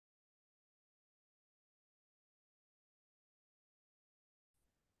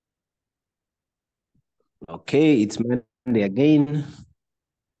Okay, it's Monday again.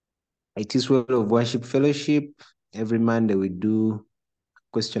 iTiS World of Worship Fellowship. Every Monday we do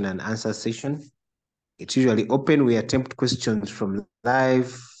question and answer session. It's usually open. We attempt questions from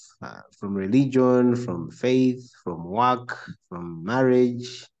life, from religion, from faith, from work, from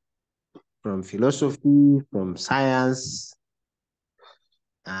marriage, from philosophy, from science,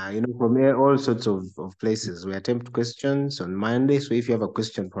 from all sorts of places. We attempt questions on Monday. So if you have a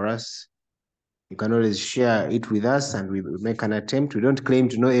question for us, you can always share it with us and we make an attempt. We don't claim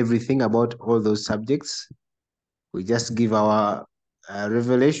to know everything about all those subjects. We just give our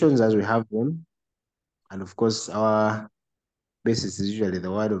revelations as we have them. And of course, our basis is usually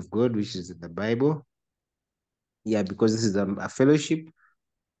the Word of God, which is the Bible. Yeah, because this is a fellowship.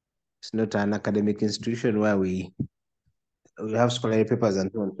 It's not an academic institution where we have scholarly papers and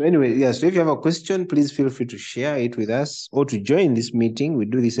so on. So anyway, yeah, so if you have a question, please feel free to share it with us or to join this meeting. We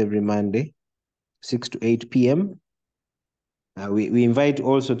do this every Monday, 6 to 8 p.m. We invite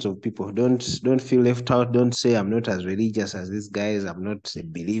all sorts of people. Don't feel left out. Don't say I'm not as religious as these guys. I'm not a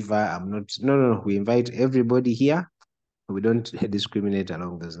believer. I'm not. No, no, no. We invite everybody here. We don't discriminate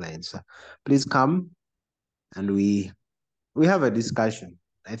along those lines. So please come and we have a discussion.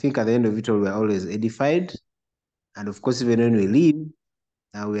 I think at the end of it all, we're always edified. And of course, even when we leave,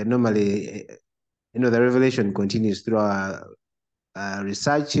 we are normally, the revelation continues through our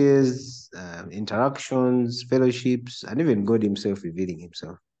researches, interactions, fellowships, and even God Himself revealing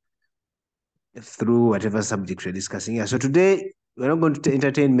Himself through whatever subject we're discussing. Yeah. So today we're not going to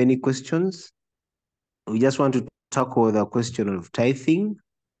entertain many questions. We just want to tackle the question of tithing.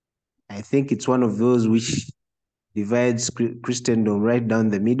 I think it's one of those which divides Christendom right down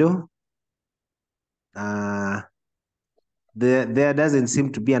the middle. There doesn't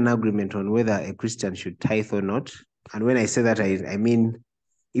seem to be an agreement on whether a Christian should tithe or not. And when I say that, I mean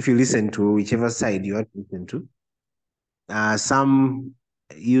if you listen to whichever side you want to listen to. Some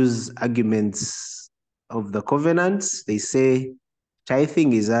use arguments of the covenants. They say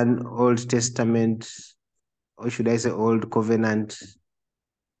tithing is an Old Testament, or should I say Old Covenant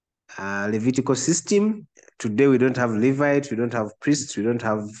Levitical system. Today we don't have Levites, we don't have priests, we don't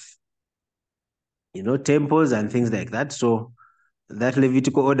have temples and things like that. So that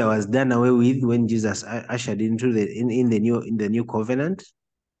Levitical order was done away with when Jesus ushered into in the new covenant.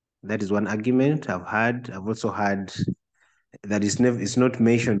 That is one argument I've heard. I've also heard that it's not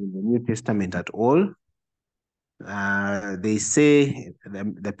mentioned in the New Testament at all. They say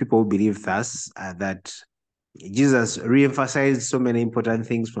the people who believe thus that Jesus re-emphasized so many important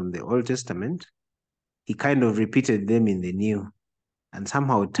things from the Old Testament. He kind of repeated them in the New, and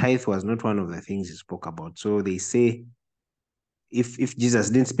somehow tithe was not one of the things he spoke about. So they say if Jesus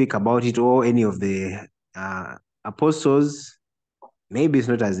didn't speak about it or any of the apostles, maybe it's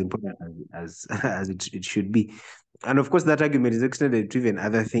not as important as as it should be. And of course, that argument is extended to even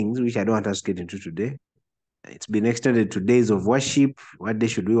other things, which I don't want us to get into today. It's been extended to days of worship. What day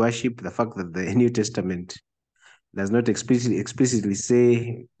should we worship? The fact that the New Testament does not explicitly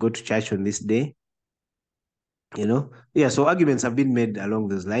say go to church on this day. Yeah, so arguments have been made along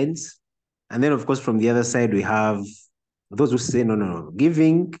those lines. And then, of course, from the other side, we have those who say, no, no, no,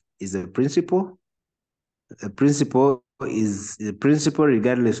 giving is a principle. The principle is the principle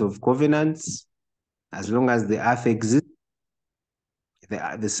regardless of covenants. As long as the earth exists,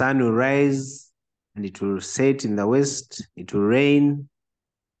 the sun will rise and it will set in the west, it will rain,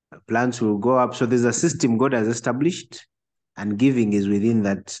 plants will go up. So there's a system God has established, and giving is within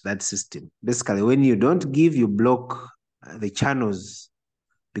that system. Basically, when you don't give, you block the channels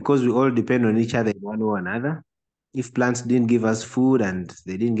because we all depend on each other in one way or another. If plants didn't give us food and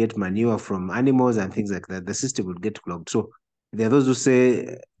they didn't get manure from animals and things like that, the system would get clogged. So there are those who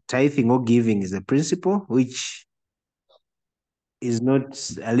say tithing or giving is a principle which is not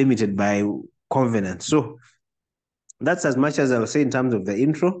limited by covenant. So that's as much as I'll say in terms of the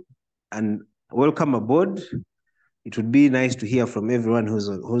intro. And welcome aboard. It would be nice to hear from everyone who's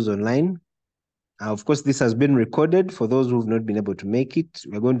online. Of course, this has been recorded for those who've not been able to make it.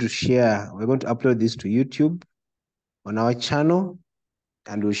 We're going to upload this to YouTube on our channel,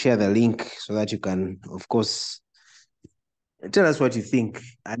 and we'll share the link so that you can, of course, tell us what you think.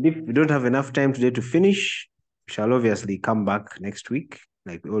 And if we don't have enough time today to finish, we shall obviously come back next week,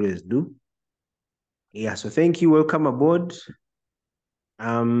 like we always do. Yeah, so thank you. Welcome aboard.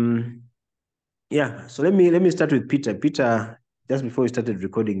 Yeah, so let me start with Peter. Peter, just before we started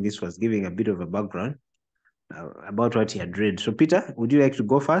recording this, was giving a bit of a background about what he had read. So Peter, would you like to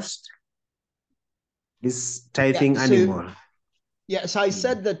go first? This tithing animal. Yes, I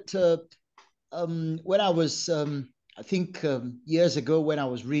said that when I was I think years ago when I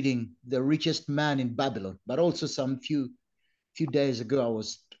was reading The Richest Man in Babylon, but also some few days ago,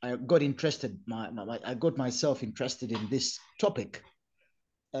 I got interested. I got myself interested in this topic,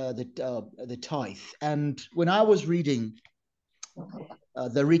 the tithe. And when I was reading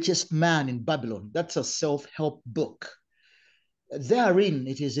The Richest Man in Babylon, that's a self-help book. Therein,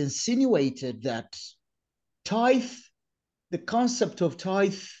 it is insinuated that tithe, the concept of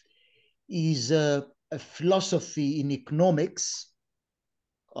tithe, is a philosophy in economics.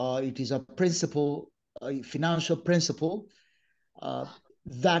 It is a principle, a financial principle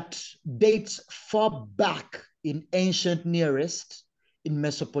that dates far back in ancient Near East, in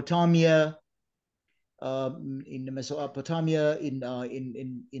Mesopotamia, in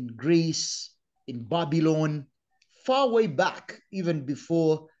Greece, in Babylon, far way back, even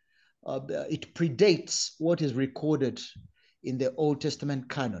before it predates what is recorded in the Old Testament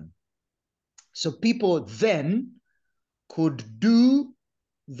canon. So people then could do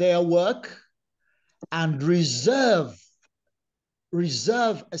their work and reserve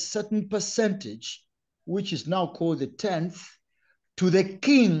a certain percentage, which is now called the tenth, to the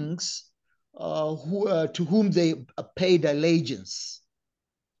kings to whom they paid allegiance.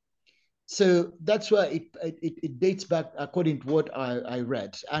 So that's why it dates back according to what I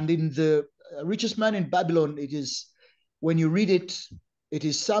read. And in The Richest Man in Babylon, it is, when you read it, it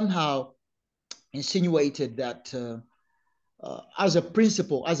is somehow insinuated that as a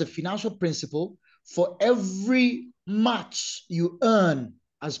principle, as a financial principle, for every much you earn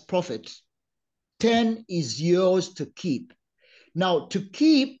as profit, 10 is yours to keep. Now, to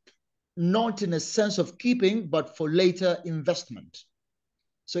keep, not in a sense of keeping, but for later investment.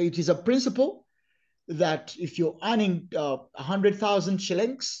 So it is a principle that if you're earning 100,000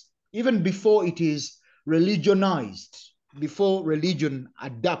 shillings, even before it is religionized, before religion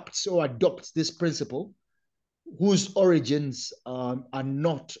adopts this principle, whose origins are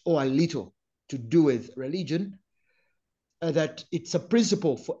not or are little to do with religion, that it's a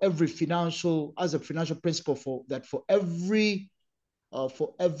principle for every financial, as a financial principle for that for every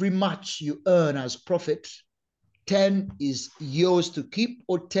much you earn as profit, 10 is yours to keep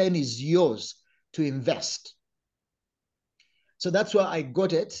or 10 is yours to invest. So that's why I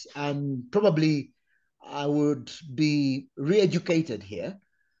got it, and probably I would be re-educated here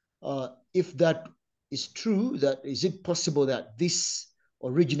if that is true. That is it possible that this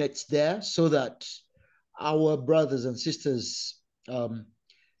originates there, so that our brothers and sisters, uh,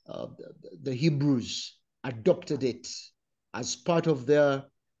 the Hebrews, adopted it as part of their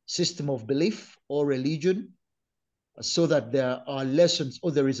system of belief or religion, so that there are lessons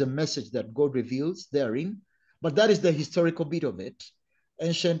or there is a message that God reveals therein. But that is the historical bit of it.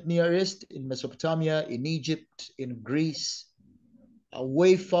 Ancient Near East, in Mesopotamia, in Egypt, in Greece,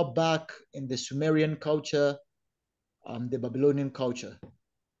 way far back in the Sumerian culture, the Babylonian culture.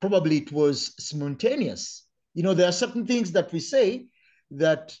 Probably it was simultaneous. You know, there are certain things that we say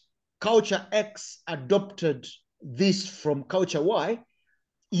that culture X adopted this from culture Y,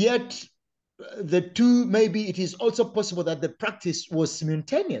 yet the two, maybe it is also possible that the practice was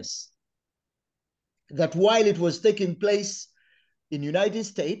simultaneous, that while it was taking place in United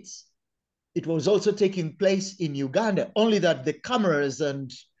States, it was also taking place in Uganda, only that the cameras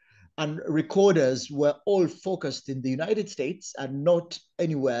and recorders were all focused in the United States and not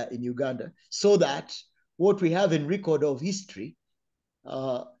anywhere in Uganda, so that what we have in record of history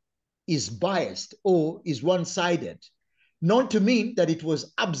is biased or is one-sided. Not to mean that it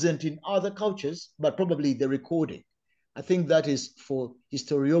was absent in other cultures, but probably the recording. I think that is for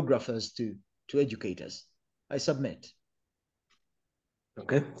historiographers to educate us. I submit.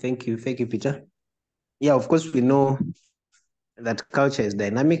 Okay, thank you, Peter. Yeah, of course, we know that culture is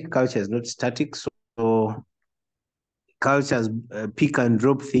dynamic. Culture is not static. So cultures pick and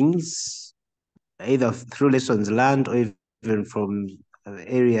drop things, either through lessons learned or even from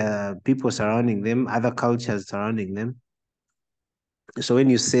area, people surrounding them, other cultures surrounding them. So when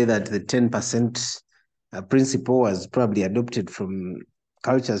you say that the 10% principle was probably adopted from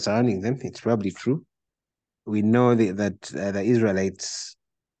cultures surrounding them, it's probably true. We know that the Israelites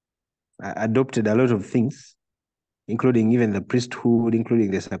adopted a lot of things, including even the priesthood,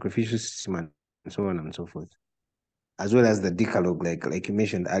 including the sacrificial system, and so on and so forth, as well as the Decalogue, like you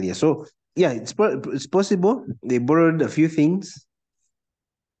mentioned earlier. So yeah, it's possible they borrowed a few things,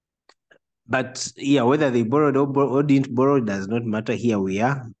 but yeah, whether they borrowed or didn't borrow does not matter. Here we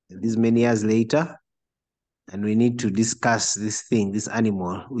are, these many years later, and we need to discuss this thing, this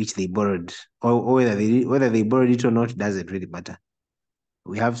animal which they borrowed, or whether they borrowed it or not doesn't really matter.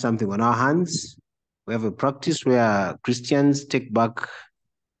 We have something on our hands. We have a practice where Christians take back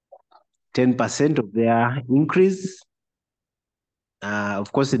 10% of their increase.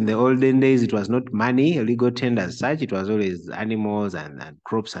 Of course, in the olden days, it was not money, legal tender as such. It was always animals and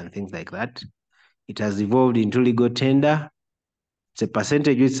crops and things like that. It has evolved into legal tender. It's a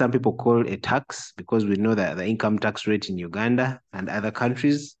percentage which some people call a tax, because we know that the income tax rate in Uganda and other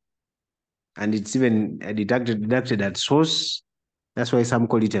countries, and it's even deducted at source. That's why some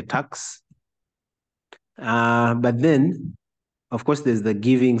call it a tax. But then, of course, there's the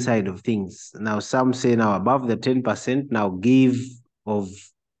giving side of things. Now, some say now above the 10%, now give of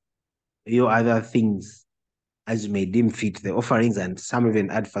your other things as you may deem fit, the offerings, and some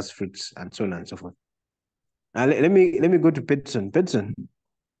even add first fruits and so on and so forth. Let me go to Peterson. Peterson,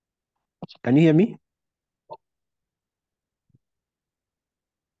 can you hear me?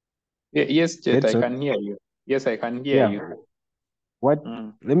 Yes, Jet, I Peterson? can hear you. Yes, I can hear you. What?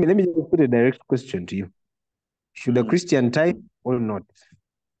 Let me just put a direct question to you. Should a Christian tithe or not?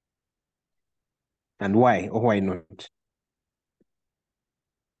 And why or why not?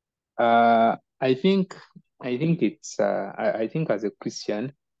 I think it's I think as a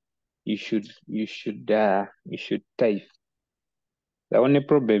Christian you should tithe. The only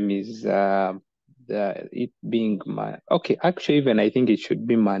problem is it being okay, actually even I think it should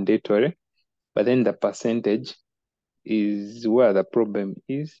be mandatory, but then the percentage is where the problem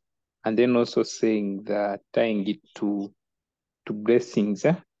is. And then also saying that tying it to blessings,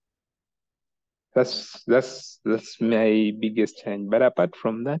 that's my biggest challenge. But apart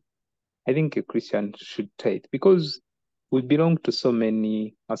from that, I think a Christian should tithe because we belong to so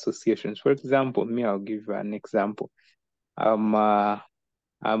many associations. For example, me, I'll give an example. I'm a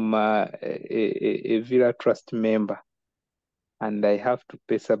Villa Trust member, and I have to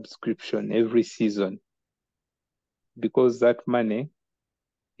pay subscription every season because that money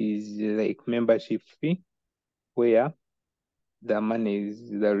is like membership fee, where the money is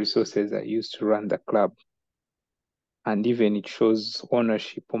the resources are used to run the club, and even it shows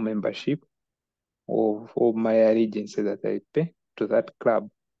ownership or membership of my allegiance that I pay to that club.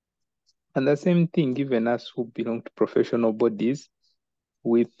 And the same thing, even us who belong to professional bodies,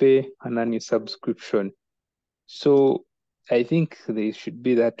 we pay an annual subscription. So I think there should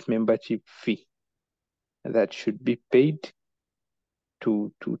be that membership fee that should be paid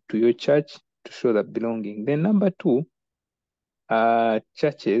to your church to show that belonging. Then number two,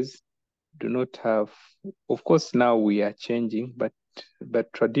 churches do not have, of course now we are changing, but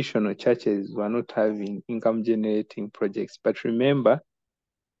traditional churches were not having income generating projects. But remember,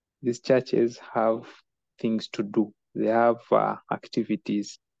 these churches have things to do. They have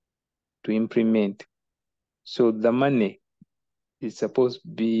activities to implement. So the money is supposed to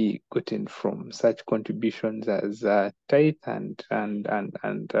be gotten from such contributions as tithe and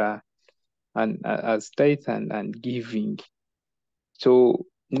as tithe and giving. So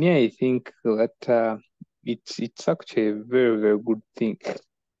me, I think that it's actually a very, very good thing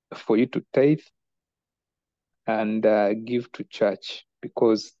for you to tithe and give to church,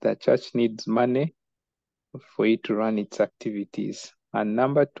 because the church needs money for it to run its activities. And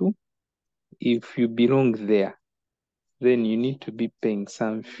number two, if you belong there, then you need to be paying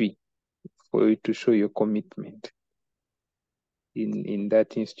some fee for you to show your commitment in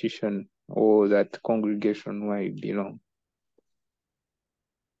that institution or that congregation where you belong.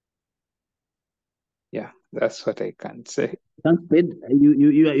 Yeah, that's what I can say.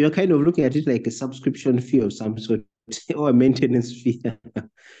 You're kind of looking at it like a subscription fee of some sort or a maintenance fee.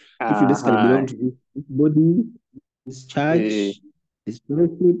 If you basically belong to this body, this church, this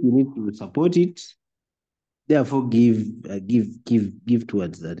fellowship, you need to support it. Therefore, give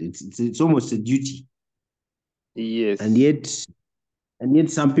towards that. It's almost a duty. Yes. And yet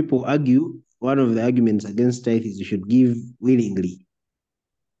some people argue, one of the arguments against tithe is you should give willingly.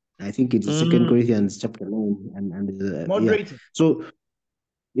 I think it's 2 Corinthians chapter 9 and Moderator. Yeah. So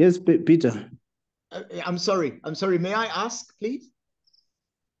yes, Peter. I'm sorry. May I ask, please?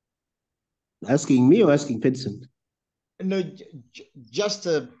 Asking me or asking Peterson? No, just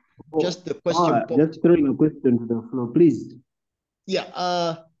the question. Just throwing a question to the floor, please.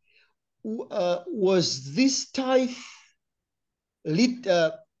 Yeah. Was this tithe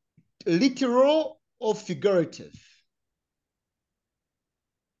literal or figurative?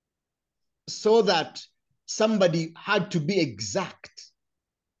 So that somebody had to be exact.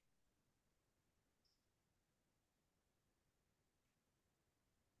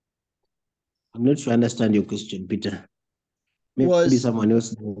 I'm not sure I understand your question, Peter. Maybe someone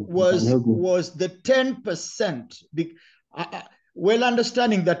else can help me. Was the 10%, well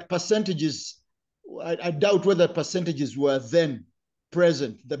understanding that percentages, I doubt whether percentages were then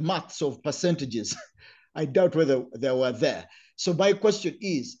present, the maths of percentages, I doubt whether they were there. So my question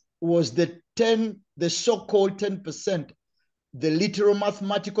is, was the so-called 10%, the literal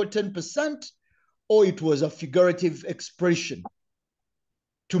mathematical 10%, or it was a figurative expression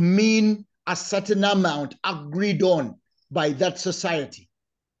to mean a certain amount agreed on by that society?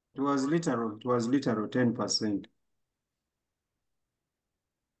 It was literal. It was literal 10%.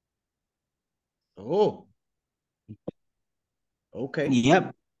 Oh, okay.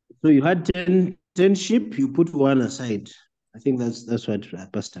 Yep. So you had 10 sheep, you put one aside. I think that's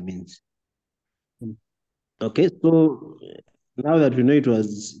what pastor means. Okay, so now that we know it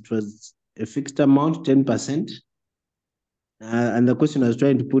was a fixed amount, 10%. And the question I was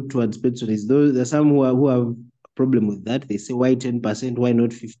trying to put towards Petson is there are some who have a problem with that. They say, why 10%? Why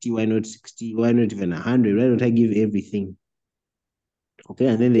not 50? Why not 60? Why not even 100? Why don't I give everything? Okay,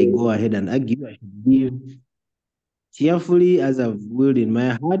 and then they go ahead and argue. I should give cheerfully as I've willed in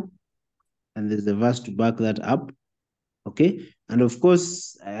my heart. And there's a verse to back that up. Okay, and of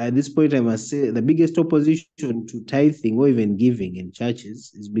course, at this point, I must say the biggest opposition to tithing or even giving in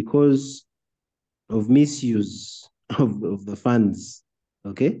churches is because of misuse of the funds.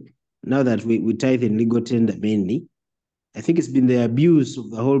 Okay, now that we tithe in legal tender mainly, I think it's been the abuse of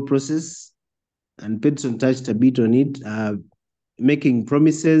the whole process, and Peterson touched a bit on it, making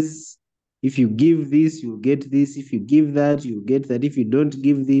promises. If you give this, you'll get this. If you give that, you'll get that. If you don't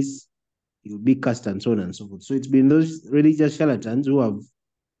give this, you'll be cast, and so on and so forth. So it's been those religious charlatans who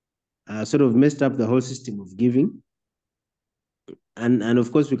have sort of messed up the whole system of giving. And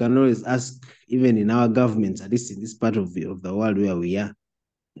of course, we can always ask, even in our governments, at least in this part of the world where we are,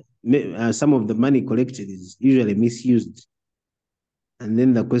 some of the money collected is usually misused. And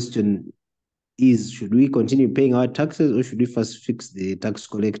then the question is, should we continue paying our taxes, or should we first fix the tax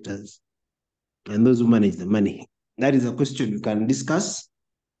collectors and those who manage the money? That is a question we can discuss.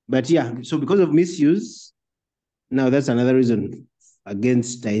 But yeah, so because of misuse, now that's another reason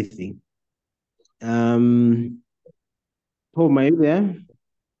against tithing. Paul, are you there?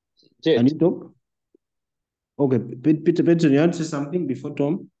 Jet, Can you talk? Okay, Peter, you want to say something before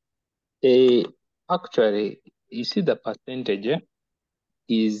Tom? actually, you see the percentage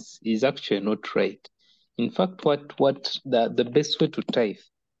is actually not right. In fact, what the best way to tithe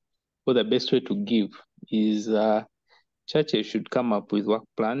or the best way to give is churches should come up with work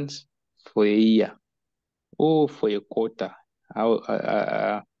plans for a year or for a quarter,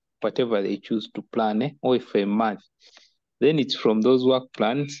 whatever they choose to plan, or for a month. Then it's from those work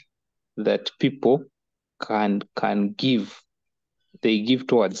plans that people can give. They give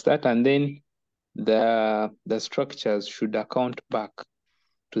towards that, and then the structures should account back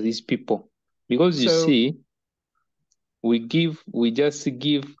to these people. Because you see, we just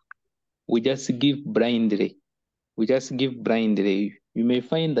give blindly. We just give blindly. You may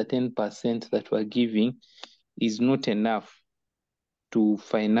find the 10% that we're giving is not enough to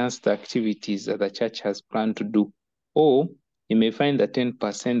finance the activities that the church has planned to do. Or you may find the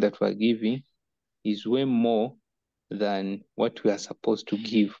 10% that we're giving is way more than what we are supposed to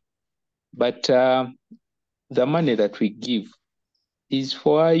give. But the money that we give is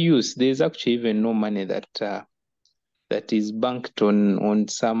for our use. There's actually even no money that is banked on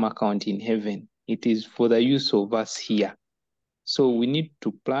some account in heaven. It is for the use of us here. So we need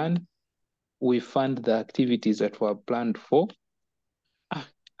to plan. We fund the activities that were planned for,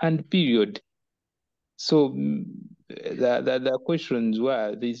 and period. So the questions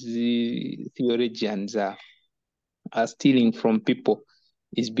were these theologians are stealing from people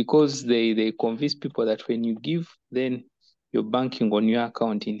is because they convince people that when you give, then you're banking on your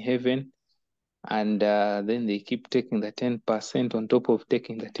account in heaven, and then they keep taking the 10% on top of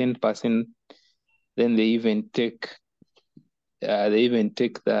taking the 10%. Then they even take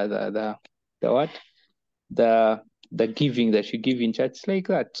the what? The giving that you give in church like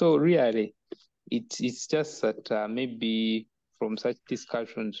that. So really, it's just that maybe from such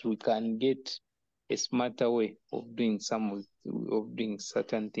discussions we can get a smarter way of doing doing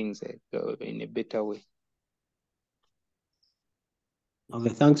certain things in a better way. Okay,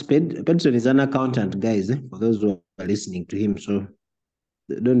 thanks, Pedson is an accountant, guys, for those who are listening to him. So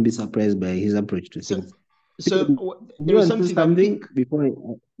don't be surprised by his approach to things. So there is something before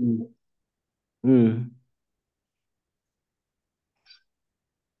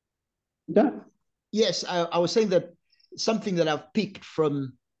Yeah. Yes, I was saying that something that I've picked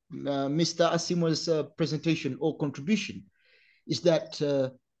from Mr. Asimo's presentation or contribution is that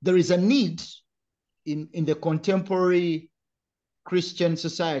there is a need in the contemporary Christian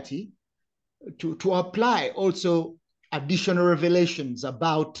society to apply also additional revelations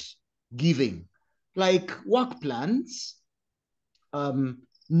about giving, like work plans,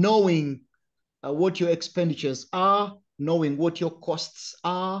 knowing what your expenditures are, knowing what your costs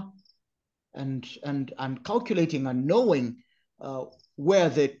are, and calculating and knowing where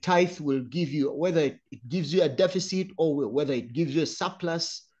the tithe will give you, whether it gives you a deficit or whether it gives you a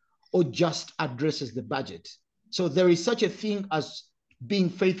surplus or just addresses the budget. So there is such a thing as being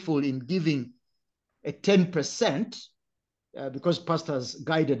faithful in giving a 10%, because pastors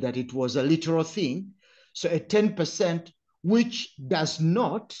guided that it was a literal thing. So a 10% which does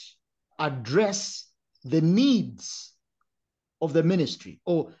not address the needs of the ministry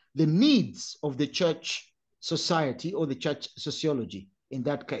or the needs of the church society or the church sociology in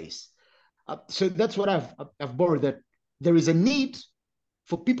that case. So that's what I've borrowed, that there is a need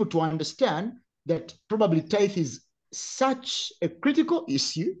for people to understand that probably tithe is such a critical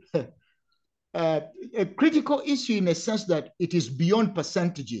issue, a critical issue in a sense that it is beyond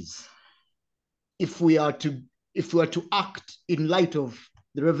percentages if we are to act in light of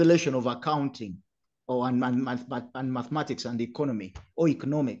the revelation of accounting or and mathematics and economy or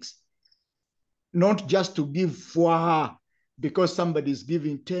economics. Not just to give for because somebody is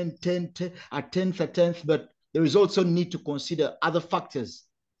giving 10, a tenth, but there is also need to consider other factors,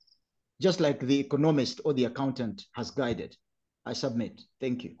 just like the economist or the accountant has guided. I submit.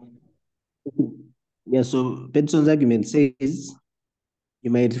 Thank you. Yeah, so Peterson's argument says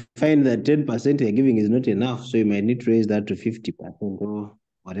you might find that 10% you're giving is not enough, so you might need to raise that to 50% or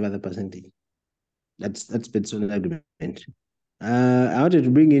whatever the percentage. That's Peterson's argument. I wanted to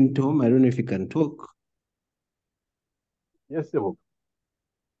bring in Tom. I don't know if you can talk. Yes, sir.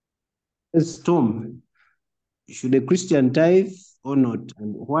 Yes, Tom. Should a Christian tithe or not?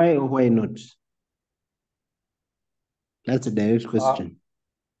 And why or why not? That's a direct question.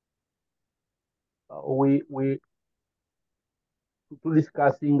 We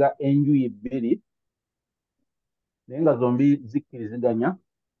discussinga enjuyi bbiri naye nga zombi zikkiriziganya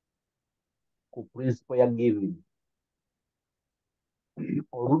ku principle ya giving.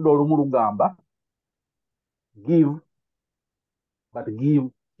 Oludda olumu lugamba give but give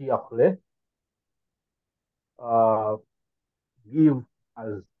cheerfully, give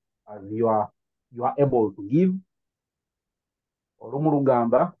as you are able to give. Olumu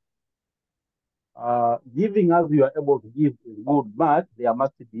lugamba giving as you are able to give is good, but there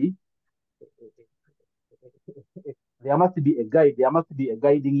must be a guide, there must be a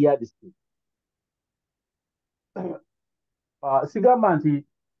guiding yardstick. Sigamba nti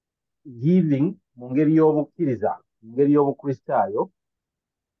giving mu ngeri y'obukkiriza, mu ngeri y'obukristaayo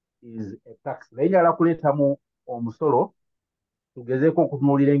is a tax. Naye njagala kuleetamu omusolo tugezeeko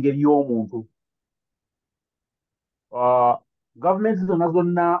okutunuulira engeri y'omuntu. Gavumenti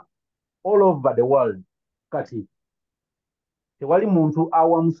zonna all over the world kati tewali muntu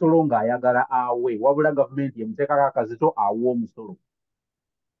awa musolo ng'ayagala awe, wabula gavumenti emuteekako akazito awa omusolo.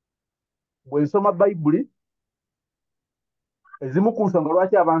 Bwe nsoma Bayibuli, ezimu ku nsonga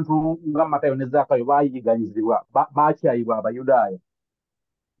lwaki abantu nga Matayo ne Zaakayo baayiganyizibwa, baakyayibwa Abayudaaya,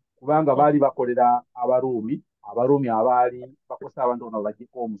 kubanga baali bakolera Abaruumi abaali bakosa abantu bano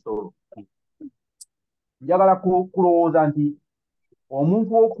baggyeko omusolo. Njagala kulowooza nti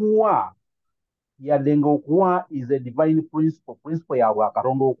omuntu okuwa, yadde ng'okuwa is a divine principle ya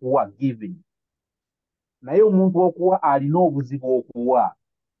Bwakatonda okuwa, giving. Naye omuntu okuwa alina obuzibu okuwa.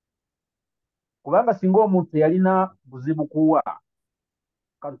 Kubanga singa omuntu teyalina buzibu kuwa,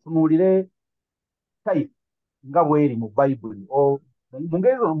 katutunuulire tithe nga bweri mu Bayibuli mu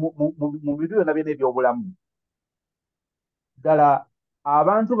ngeri zo mu bintu byonna byonna eby'obulamu. Ddala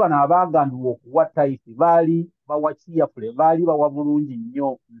abantu bano abaagambibwa okuwa tithe baali bawa cheerfully, baali bawa bulungi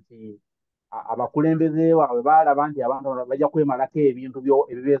nnyo, nti abakulembeze baabwe baalaba nti abantu bano bajja kwemalako ebintu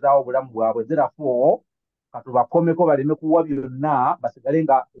ebibeezaawo obulamu bwabwe, therefore katubakomeko baleme kuwa byonna, basigale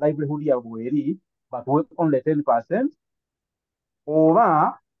nga livelihood yabwe bweri, batuwe only 10%.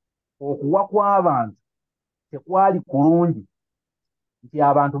 Oba okuwa kw'abantu tekwali kulungi, nti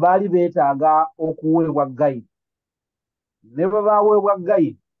abantu baali beetaaga okuweebwa guide. Ne bwe baaweebwa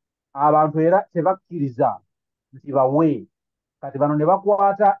guide, abantu era tebakkiriza nti bawe. Kati bano ne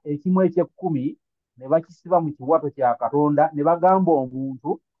bakwata ekimu eky'ekkumi ne bakisiba mu kiwato kya Katonda, ne bagamba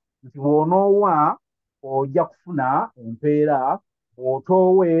omuntu nti bw'onoowa ojja kufuna empeera,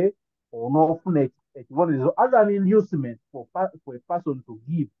 bw'otoowe onoofuna ekibonerezo, as an inducement for a person to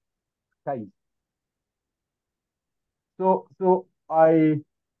give tithe. So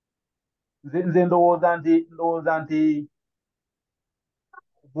nze ndowooza nti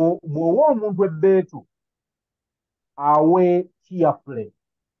bw'owa omuntu ebbeetu awe cheerfully,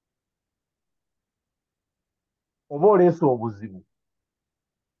 oba oleese obuzibu.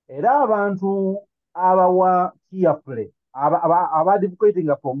 Era abantu abawa cheerfully, aba advocating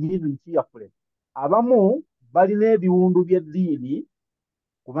for giving cheerfully, abamu balina ebiwundu by'eddiini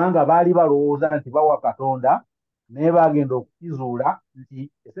kubanga baali balowooza nti bawa Katonda naye bagenda okukizuula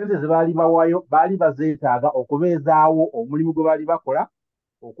nti esente ze baali bawayo baali bazeetaaga okubeezaawo omulimu gwe baali bakola,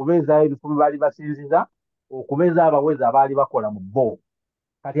 okubeezaawo ebifo bye baali basinziza, okubeezaawo abawezi abaali bakola mu bo.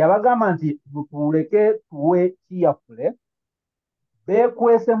 Kati abagamba nti tuleke tuwe kiyafule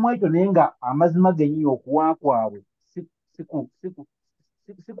beekwesemu ekyo naye nga amazima gennyini okuwa kwabwe si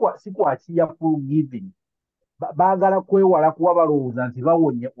kwa kiyafulu giving. Baagala kwewala kuwa balowooza nti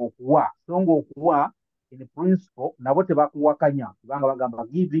bawonye okuwa, so nga okuwa in principle nabo tebakuwakanya kubanga bagamba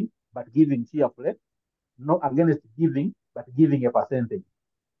giving but giving cheerfully, no against giving but giving a percentage.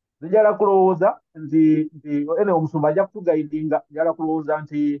 Njala kulowooza nti ene omusumba ajja kutugaidinga, njala kulowooza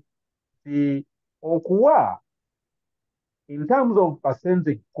nti okuwa in terms of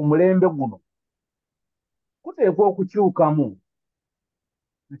percentage ku mulembe guno kuteekwa okukyukamu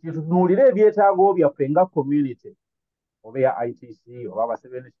nti tutunuulire ebyetaago byaffe nga community, oba ya iTiS oba aba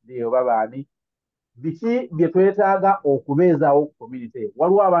Sabbath-day oba baani, biki bye twetaaga okubeezaawo ku community.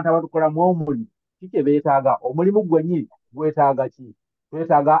 Waliwo abantu abatukolamu omulimu, ki kye beetaaga? Omulimu gwennyini gwetaaga ki?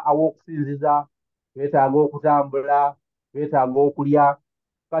 Twetaaga aw'okusinziza, twetaaga okutambula, twetaaga okulya.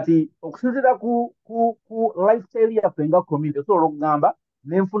 Kati okusinziira ku lifestyle yaffe nga community tusobola okugamba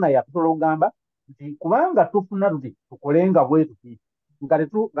n'enfuna yaffe tusobola okugamba nti kubanga tufuna tuti tukolenga bwe tuti nga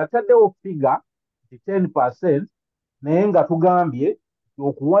tutaddewo figa nti 10% naye nga tugambye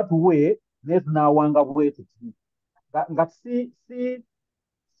okuwa tuwe naye tunaawanga bwe tuti nga si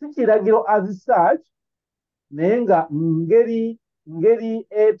kiragiro as such, naye nga ngeri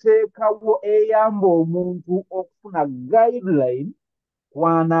eteekawo eyamba omuntu okufuna guideline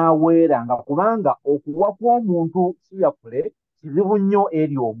kwanaaweeranga, kubanga okuwa kw'omuntu kiyafule kizibu nnyo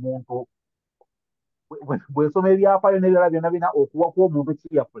eri omuntu. Bw'esoma ebyafaayo n'ebirala byonna bina okuwa kw'omuntu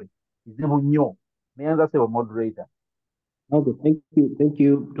kiyafule kizibu nnyo. Neyanza sebo moderator. Okay, thank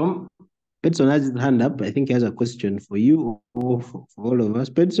you. Tom, Petson has his hand up. I think he has a question for you or for all of us.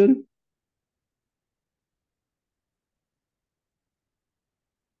 Petson?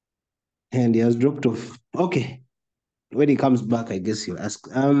 And he has dropped off. Okay. When he comes back, I guess he'll ask.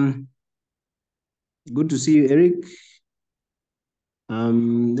 Good to see you, Eric.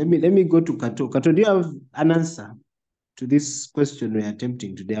 Let me go to Kato. Kato, do you have an answer to this question we're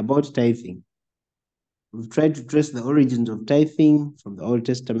attempting today about tithing? We've tried to trace the origins of tithing from the Old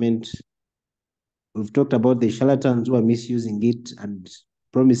Testament. We've talked about the charlatans who are misusing it and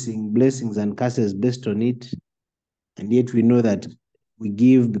promising blessings and curses based on it. And yet we know that we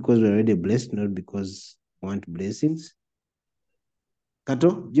give because we're already blessed, not because we want blessings.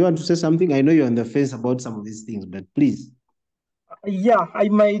 Kato, do you want to say something? I know you're on the fence about some of these things, but please. Yeah, I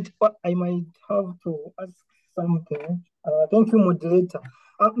might have to ask something. Thank you, moderator.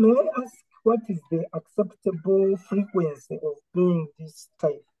 May I ask what is the acceptable frequency of doing this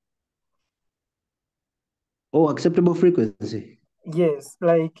type? Oh, acceptable frequency. Yes,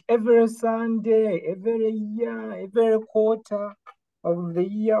 like every Sunday, every year, every quarter of the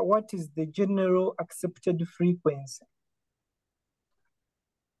year. What is the general accepted frequency?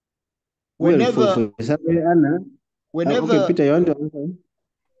 Whenever, okay, Peter, you want to answer?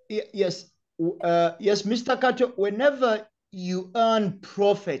 Yes, yes, Mr. Kato, whenever you earn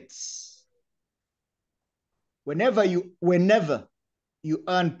profits, whenever you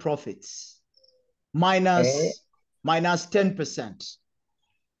earn profits, minus 10%.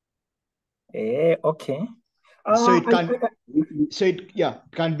 Okay. So it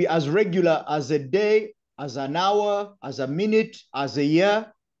can be as regular as a day, as an hour, as a minute, as a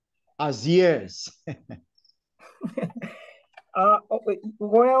year, as years.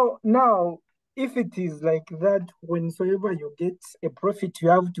 Well, now, if it is like that, whenever you get a profit, you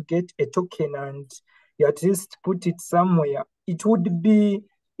have to get a token and you at least put it somewhere. It would be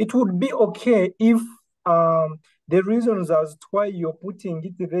okay if the reasons as to why you're putting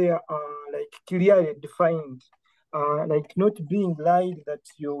it there are like clearly defined, like not being lied that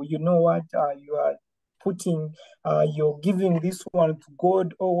you know what you are putting, you're giving this one to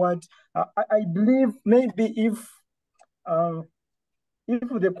God or what. I believe maybe if the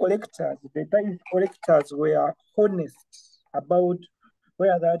tithe collectors were honest about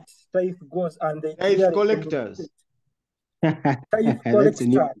where that tithe goes and they Tithe collectors. Tithe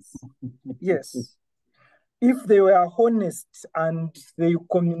collectors, yes. If they were honest and they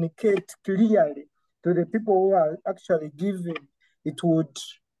communicate clearly to the people who are actually giving, it would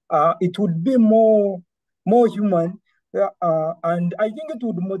be more human, and I think it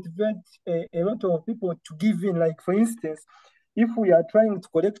would motivate a lot of people to give in. Like, for instance, if we are trying to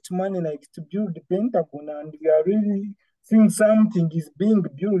collect money like to build the Pentagon and we are really since something is being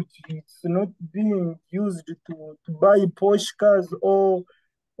built, it's not being used to buy Porsche cars or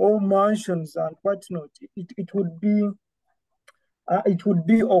mansions and whatnot. It would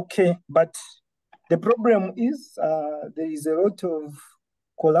be okay, but the problem is there is a lot of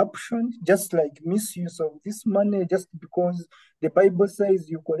corruption, just like misuse of this money, just because the Bible says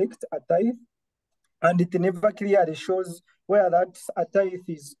you collect a tithe, and it never clearly shows where that tithe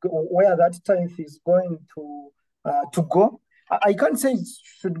is going to go. I can't say it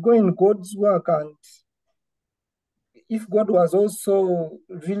should go in God's work, and if God was also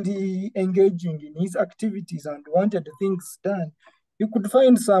really engaging in his activities and wanted things done, he could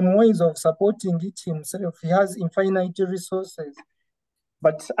find some ways of supporting it himself. He has infinite resources.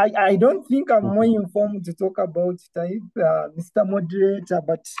 But I don't think I'm more informed to talk about tithe, Mr. Moderator,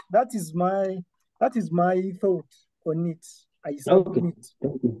 but that is my thought on it. I Okay. submit.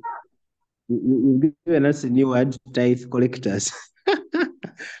 Thank you. You've given us a new word, tithe collectors.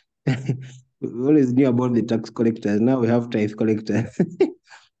 We always knew about the tax collectors. Now we have tithe collectors.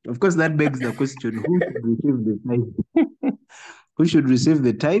 Of course, that begs the question, who should receive the tithe? Who should receive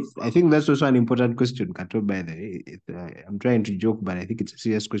the tithe? I think that's also an important question, Kato, by the way. I'm trying to joke, but I think it's a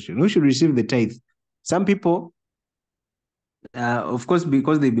serious question. Who should receive the tithe? Some people, of course,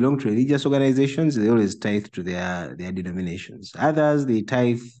 because they belong to religious organizations, they always tithe to their denominations. Others, they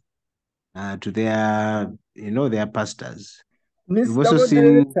tithe to their pastors. We've Mr. also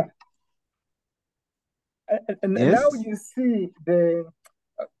seen, Moderator, and now yes, you see the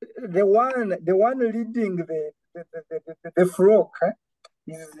one leading the flock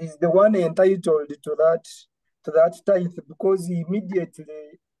is the one entitled to that tithe, because he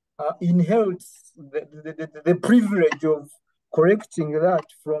immediately inherits the privilege of correcting that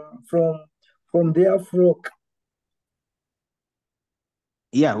from their flock.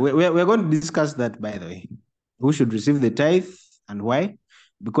 yeah, we're going to discuss that, by the way. Who should receive the tithe and why?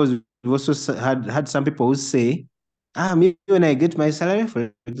 Because we've also had some people who say, me, when I get my salary,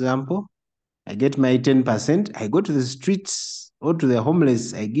 for example, I get my 10%, I go to the streets or to the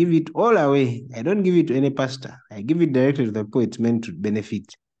homeless, I give it all away. I don't give it to any pastor. I give it directly to the poor it's meant to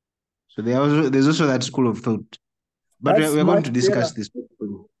benefit. So there's also that school of thought. But That's we're going much to discuss better. this.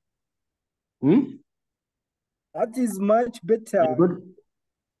 Hmm? That is much better.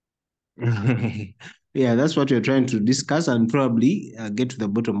 Yeah, that's what we're trying to discuss and probably get to the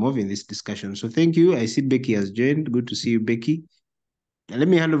bottom of in this discussion. So thank you. I see Becky has joined. Good to see you, Becky. Let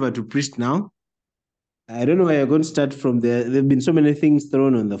me hand over to Priest now. I don't know where you're going to start from. There have been so many things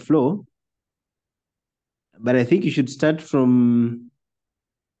thrown on the floor, but I think you should start from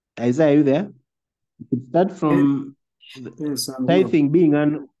Isaiah. Are you there? You should start from Yes, I'm here. tithing being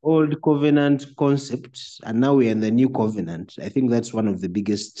an old covenant concept, and now we're in the new covenant. I think that's one of the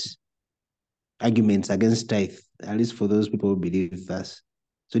biggest arguments against tithe, at least for those people who believe us.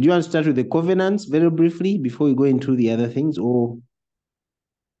 So do you want to start with the covenants very briefly before we go into the other things, or?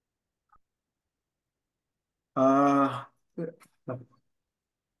 Uh,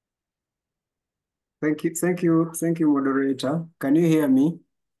 thank you, moderator. Can you hear me?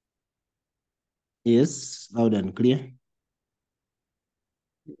 Yes, loud and clear.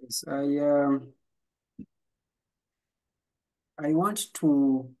 Yes, I want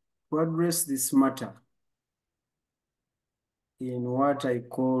to address this matter in what I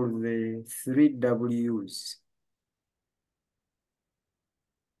call the 3 Ws.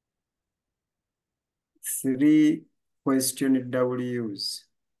 3 question Ws.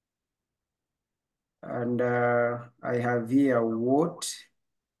 And I have here what,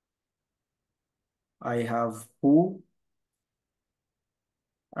 I have who,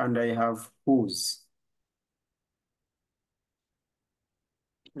 and I have whose.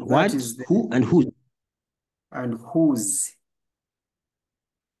 What, who, and who? And whose.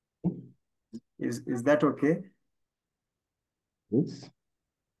 Is that okay? Yes.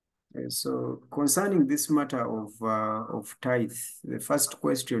 So concerning this matter of tithe, the first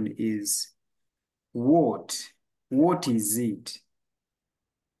question is, what is it?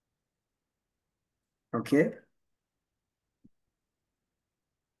 Okay.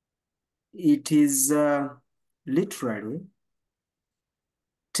 It is literally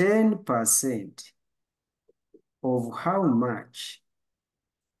 10% of how much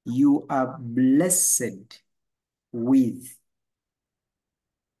you are blessed with.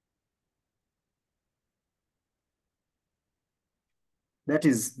 That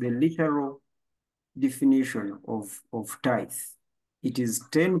is the literal definition of tithe. It is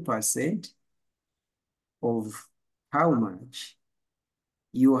 10% of how much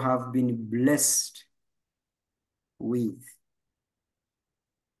you have been blessed with.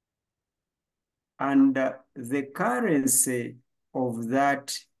 and the currency of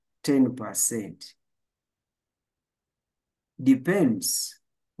that 10% depends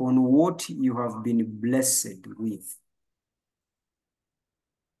on what you have been blessed with.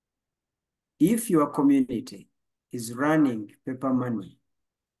 If your community is running paper money,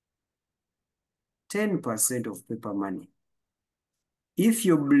 10% of paper money. If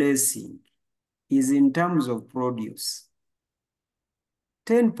your blessing is in terms of produce,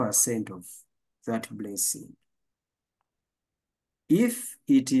 10% of that blessing. If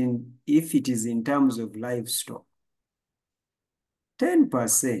it is in terms of livestock,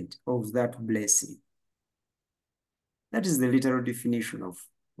 10% of that blessing. That is the literal definition of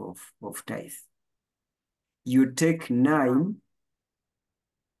tithe. You take 9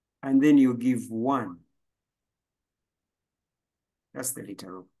 and then you give 1. That's the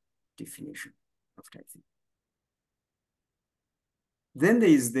literal definition of tithing. Then there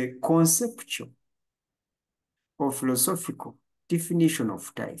is the conceptual or philosophical definition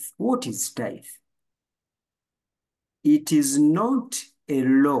of tithe. What is tithe? It is not a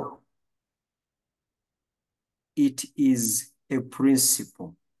law. It is a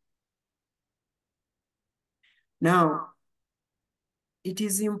principle. Now, it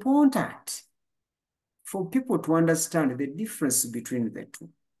is important for people to understand the difference between the two,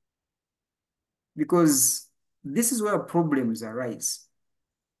 because this is where problems arise.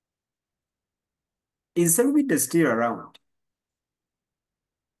 Is Selbida still around?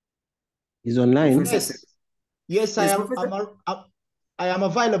 He's online. Professor Yes, I am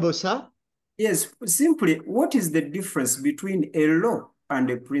available, sir. Yes, simply, what is the difference between a law and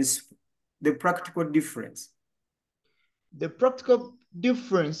a principle? The practical difference. The practical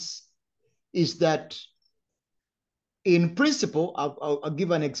difference is that in principle, I'll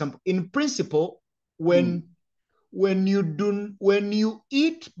give an example. In principle, when you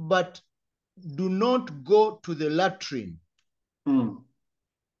eat but do not go to the latrine,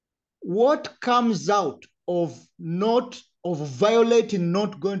 what comes out of violating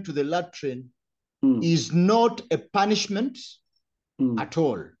not going to the latrine is not a punishment at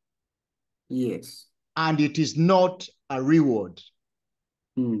all. Yes. And it is not a reward.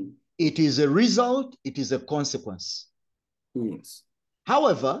 It is a result, it is a consequence. Yes.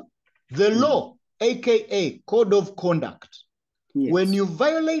 However, the law, aka code of conduct, when you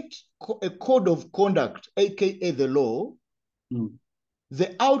violate a code of conduct, aka the law,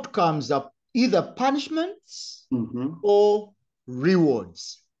 the outcomes are either punishments or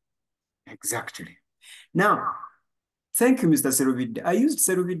rewards. Exactly. Now, thank you, Mr. Seruvide. I used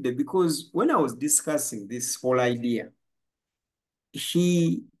Seruvide because when I was discussing this whole idea,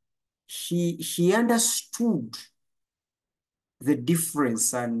 he understood the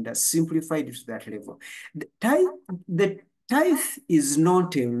difference and simplified it to that level. The tithe is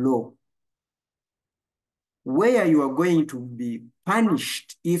not a law where you are going to be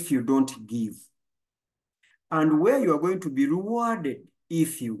punished if you don't give, and where you are going to be rewarded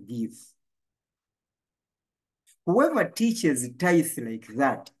if you give. Whoever teaches tithe like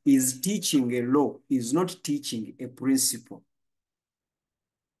that is teaching a law, is not teaching a principle.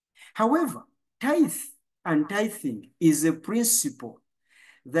 However, tithe and tithing is a principle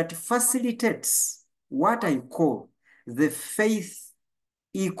that facilitates what I call the faith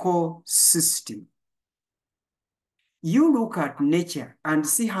ecosystem. You look at nature and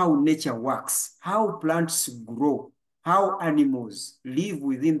see how nature works, how plants grow, how animals live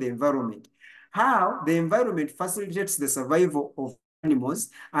within the environment, how the environment facilitates the survival of animals,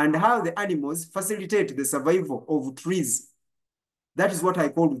 and how the animals facilitate the survival of trees. That is what I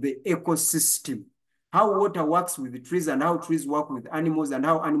call the ecosystem. How water works with the trees, and how trees work with animals, and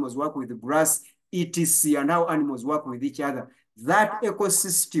how animals work with the grass, etc., and how animals work with each other. That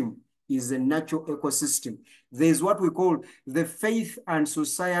ecosystem is a natural ecosystem. There is what we call the faith and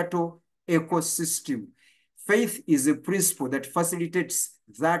societal ecosystem. Faith is a principle that facilitates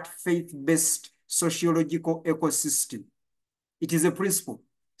that faith-based sociological ecosystem. It is a principle,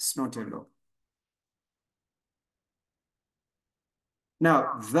 it's not a law.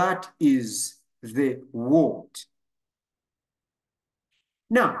 Now, that is the word.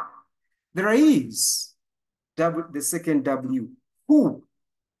 Now, there is the second W. Who?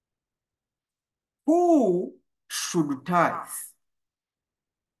 Who should tithe?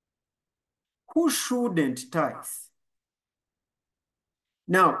 Who shouldn't tithe?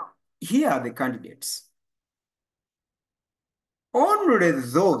 Now, here are the candidates. Only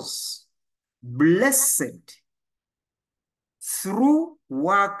those blessed through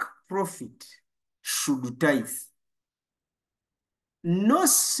work profit should tithe. No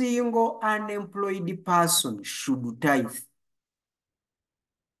single unemployed person should tithe.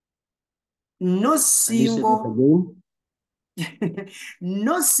 Can No you say that single again?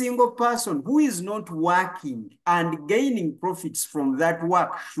 no single person who is not working and gaining profits from that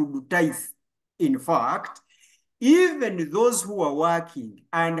work should tithe. In fact, even those who are working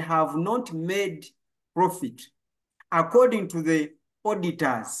and have not made profit, according to the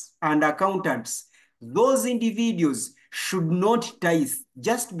auditors and accountants, those individuals should not tithe.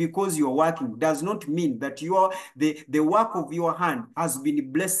 Just because you're working does not mean that the work of your hand has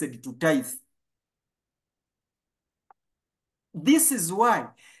been blessed to tithe. This is why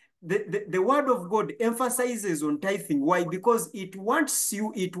the word of God emphasizes on tithing. Why? Because it wants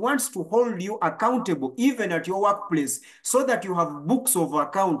to hold you accountable even at your workplace, so that you have books of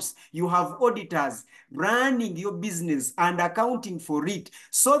accounts, you have auditors running your business and accounting for it,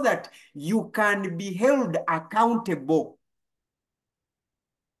 so that you can be held accountable.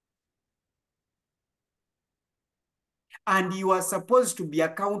 And you are supposed to be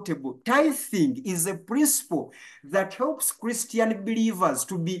accountable. Tithing is a principle that helps Christian believers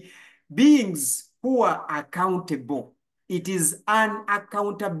to be beings who are accountable. It is an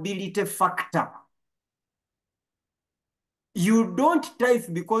accountability factor. You don't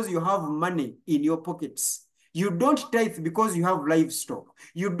tithe because you have money in your pockets. You don't tithe because you have livestock.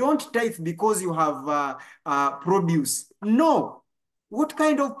 You don't tithe because you have produce. No. What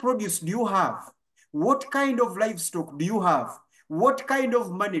kind of produce do you have? What kind of livestock do you have? What kind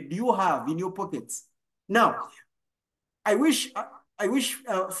of money do you have in your pockets? Now, I wish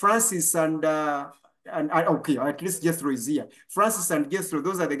Francis and okay, at least Jethro is here. Francis and Jethro,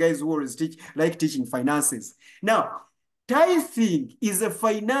 those are the guys who always like teaching finances. Now, tithing is a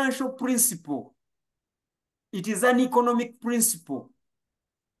financial principle. It is an economic principle.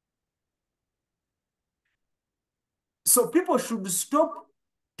 So people should stop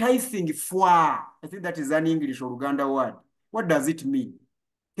tithing fwa. I think that is an English or Uganda word. What does it mean?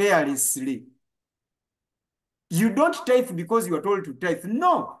 Carelessly. You don't tithe because you are told to tithe.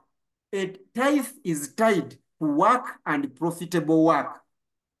 No. A tithe is tied to work and profitable work.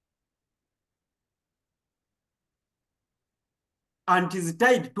 And it is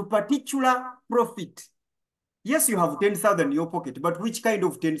tied to particular profit. Yes, you have 10,000 in your pocket, but which kind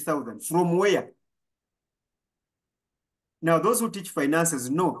of 10,000? From where? Now, those who teach finances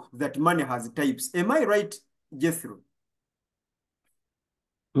know that money has types. Am I right, Jethro?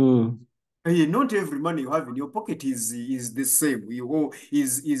 Not every money you have in your pocket is the same. Is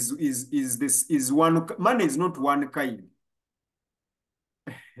one money is not one kind.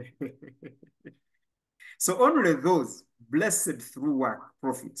 So only those blessed through work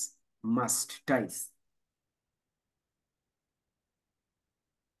profits must tithe.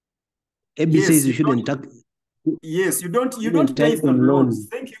 Abby says you shouldn't tax. Yes, you don't Shouldn't tithe tithe on on loans. loan.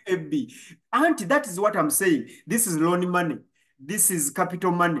 Thank you, FB. Auntie, that is what I'm saying. This is loan money. This is capital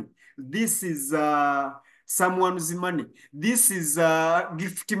money. This is someone's money. This is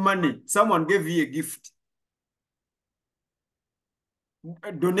gift money. Someone gave you a gift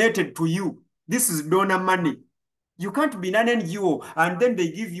donated to you. This is donor money. You can't be an NGO and then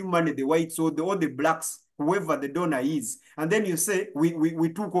they give you money, the whites or the blacks, whoever the donor is. And then you say, we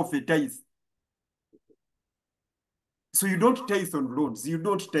took off a tithe. So you don't tithe on loans. You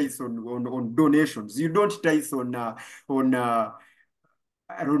don't tithe on donations. You don't tithe on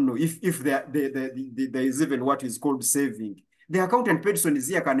I don't know if there is even what is called saving. The accountant person is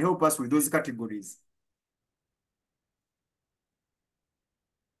here, can help us with those categories.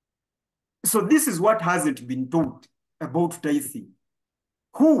 So this is what hasn't been taught about tithing.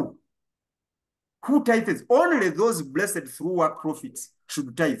 Who tithes? Only those blessed through work profits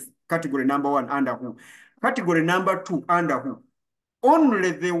should tithe. Category number 1, under who? Category number 2, under who?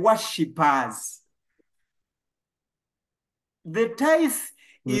 Only the worshippers. The tithe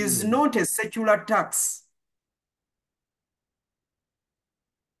is not a secular tax.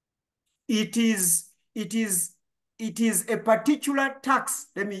 It is a particular tax.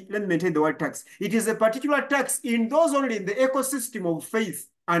 Let me maintain the word tax. It is a particular tax in those only in the ecosystem of faith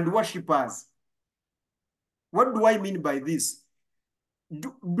and worshippers. What do I mean by this?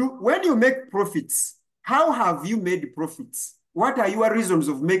 When you make profits, how have you made profits? What are your reasons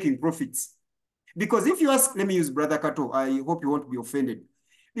of making profits? Because if you ask, let me use Brother Kato, I hope you won't be offended.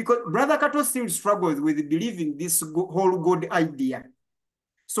 Because Brother Kato still struggles with believing this whole God idea.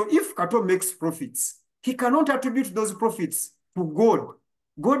 So if Kato makes profits, he cannot attribute those profits to God.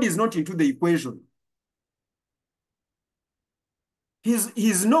 God is not into the equation.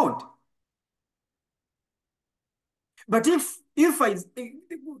 He's not. But if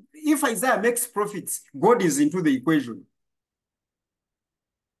Isaiah makes profits, God is into the equation.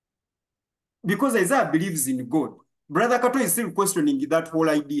 Because Isaiah believes in God. Brother Kato is still questioning that whole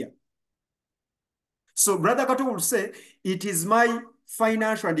idea. So Brother Kato will say, it is my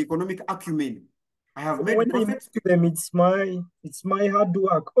financial and economic acumen. I have made When I profit. move to them, it's my hard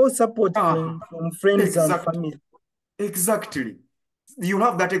work or support from friends and family. Exactly. You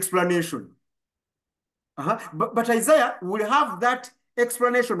have that explanation. But Isaiah will have that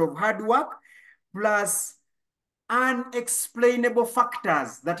explanation of hard work plus unexplainable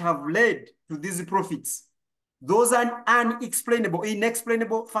factors that have led to these profits. Those are unexplainable,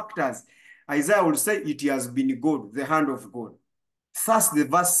 inexplainable factors. Isaiah will say, it has been God, the hand of God. Thus the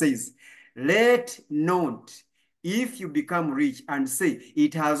verse says, let not, if you become rich and say,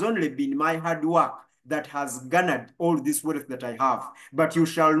 it has only been my hard work that has garnered all this wealth that I have, but you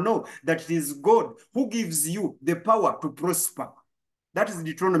shall know that it is God who gives you the power to prosper. That is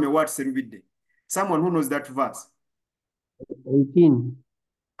Deuteronomy what Serubide. Someone who knows that verse. 18.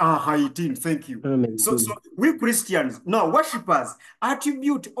 18, thank you. So we Christians, now worshippers,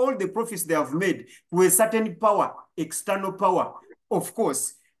 attribute all the profits they have made to a certain power, external power, of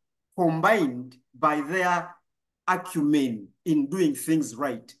course, combined by their acumen in doing things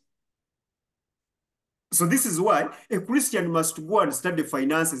right. So this is why a Christian must go and study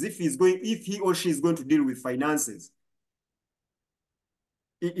finances if he or she is going to deal with finances.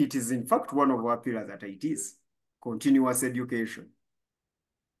 It is in fact one of our pillars at iTiS, continuous education.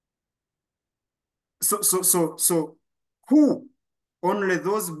 So who? Only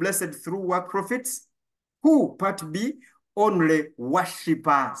those blessed through work profits? Who? Part B, only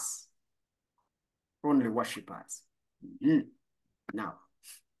worshippers. Only worshippers. Now,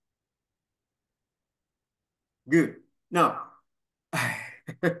 good. Now,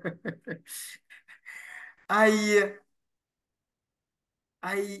 I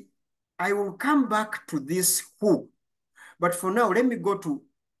will come back to this who, but for now, let me go to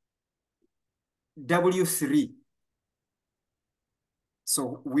W3.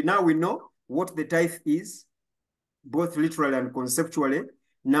 So we know what the tithe is, both literally and conceptually.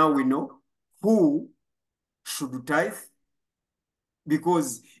 Now we know who should tithe,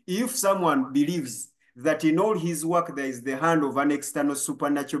 because if someone believes that in all his work there is the hand of an external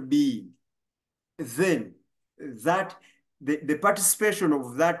supernatural being, then that the participation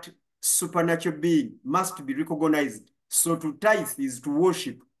of that supernatural being must be recognized. So to tithe is to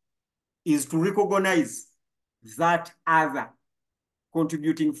worship, is to recognize that other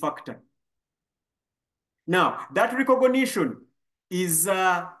contributing factor. Now, that recognition is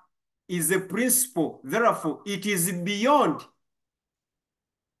a principle. Therefore, it is beyond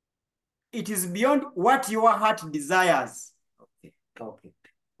what your heart desires.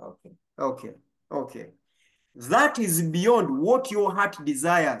 Okay. That is beyond what your heart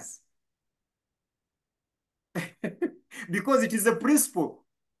desires. Because it is a principle.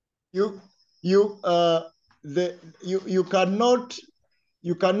 You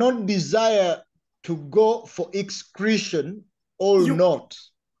cannot desire to go for excretion or not.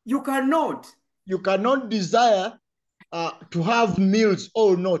 You cannot. You cannot desire to have meals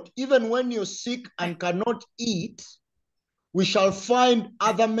or not. Even when you're sick and cannot eat, we shall find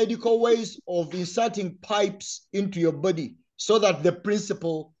other medical ways of inserting pipes into your body so that the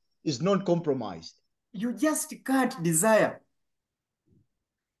principle is not compromised. You just can't desire.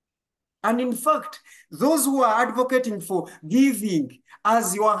 And in fact, those who are advocating for giving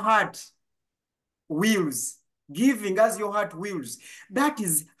as your heart wills, that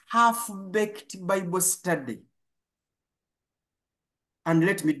is half-baked Bible study. And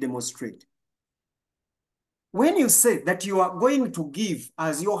let me demonstrate. When you say that you are going to give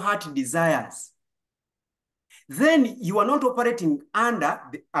as your heart desires, then you are not operating under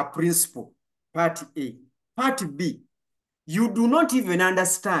a principle, part A. Part B, you do not even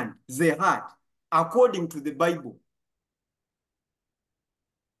understand the heart according to the Bible.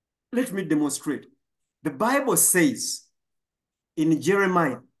 Let me demonstrate. The Bible says in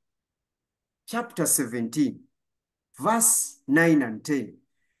Jeremiah chapter 17, verse 9 and 10,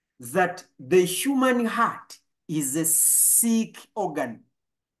 that the human heart is a sick organ.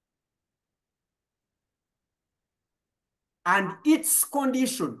 And its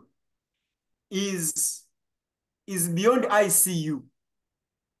condition is beyond ICU.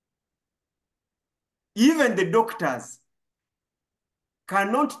 Even the doctors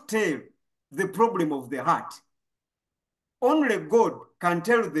cannot tell the problem of the heart. Only God can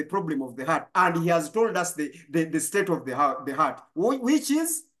tell the problem of the heart. And he has told us the state of the heart, which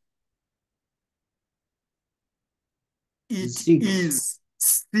is, it is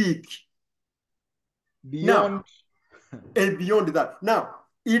sick. Beyond. And beyond that. Now,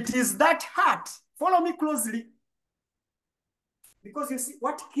 it is that heart. Follow me closely. Because you see,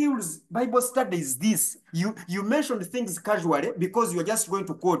 what kills Bible study is this. You mentioned things casually because you're just going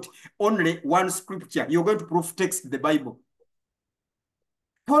to quote only one scripture. You're going to proof text the Bible.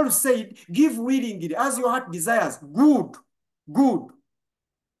 Paul said, give willingly as your heart desires. Good, good,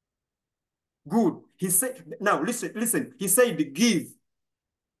 good. He said, now listen. He said, give.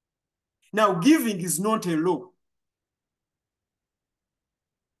 Now, giving is not a law.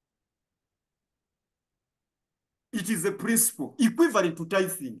 It is a principle equivalent to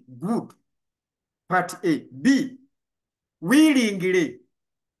tithing. Good. Part A. B. Willingly.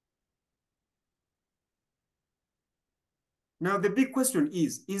 Now, the big question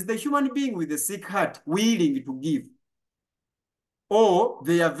is the human being with a sick heart willing to give? Or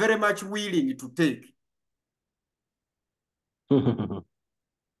they are very much willing to take?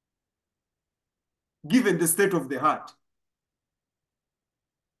 Given the state of the heart.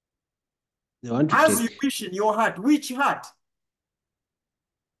 They want to As take. you wish in your heart, which heart?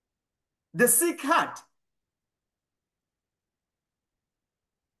 The sick heart.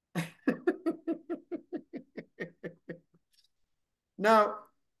 Now,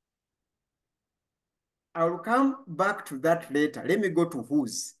 I'll come back to that later. Let me go to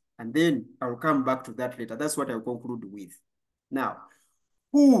whose, and then I'll come back to that later. That's what I'll conclude with. Now,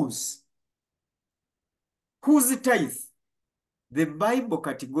 whose tithe? The Bible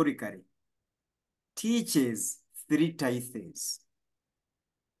categorically teaches 3 tithes.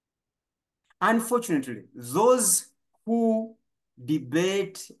 Unfortunately, those who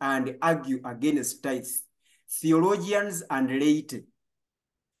debate and argue against tithes, theologians and laity,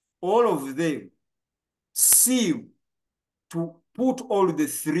 all of them seem to put all the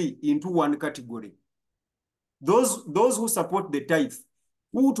 3 into one category. Those who support the tithe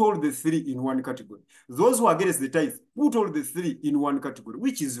put all the 3 in one category. Those who are against the tithe put all the 3 in one category,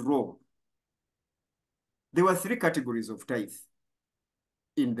 which is wrong. There were 3 categories of tithe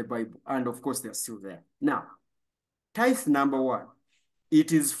in the Bible, and of course they're still there. Now, tithe number 1,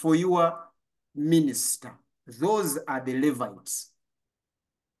 it is for your minister. Those are the Levites.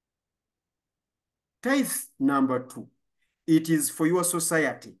 Tithe number 2, it is for your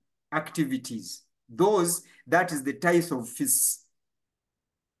society activities. That is the tithe of feasts.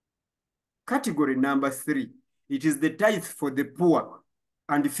 Category number 3, it is the tithe for the poor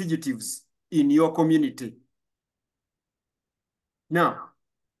and fugitives in your community. Now,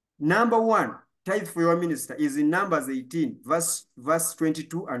 number 1, tithe for your minister, is in Numbers 18, verse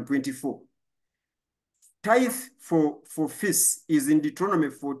 22 and 24. Tithe for feasts is in Deuteronomy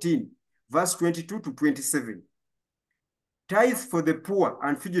 14, verse 22 to 27. Tithe for the poor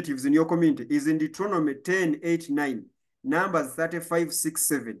and fugitives in your community is in Deuteronomy 10, 8, 9, Numbers 35, 6,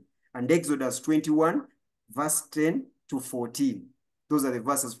 7, and Exodus 21, verse 10 to 14. Those are the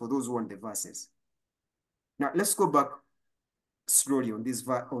verses for those who want the verses. Now, let's go back slowly on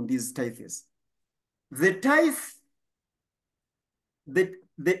these tithes. The tithe, the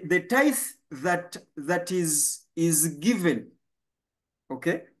tithe that is given,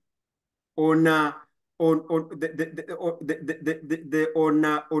 okay, on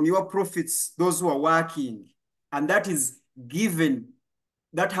your profits, those who are working, and that is given,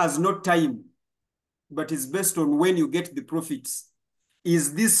 that has no time, but is based on when you get the profits,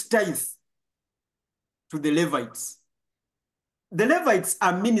 is this tithe to the Levites. The Levites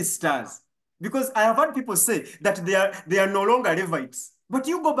are ministers, because I have heard people say that they are no longer Levites. But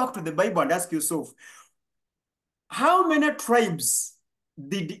you go back to the Bible and ask yourself, how many tribes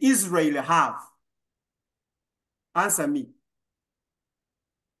did Israel have? Answer me.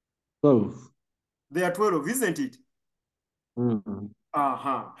 12. They are 12, isn't it? Mm-hmm.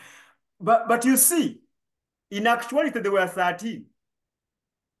 But you see, in actuality, there were 13.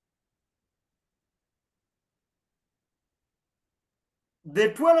 The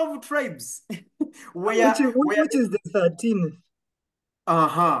 12 tribes which is the 13?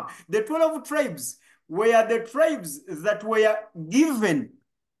 The 12 tribes were the tribes that were given,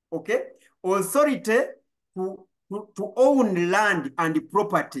 okay, authority to own land and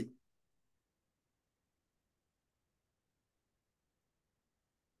property.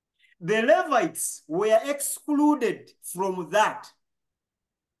 The Levites were excluded from that,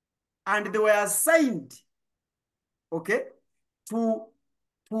 and they were assigned, okay, to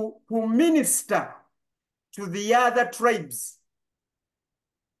minister to the other tribes.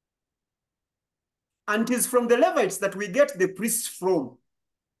 And it is from the Levites that we get the priests from.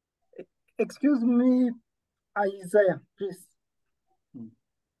 Excuse me, Isaiah, please.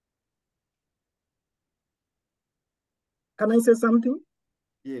 Can I say something?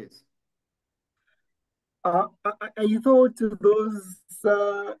 Yes. I thought those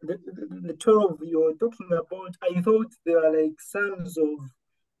the 12 you're talking about, I thought they are like sons of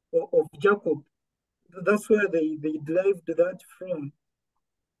Jacob. That's where they derived that from.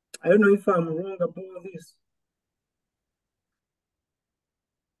 I don't know if I'm wrong about this.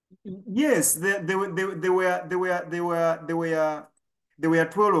 Yes, they were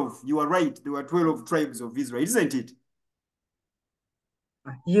 12. You are right. There were 12 tribes of Israel, isn't it?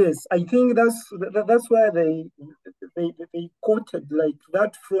 Yes, I think that's where they quoted like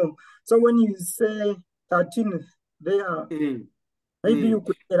that from. So when you say 13th there, maybe you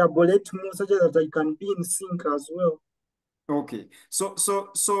could elaborate more such that I can be in sync as well. Okay. So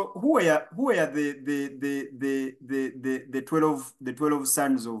who are the 12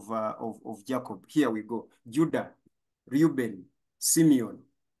 sons of Jacob? Here we go. Judah, Reuben, Simeon,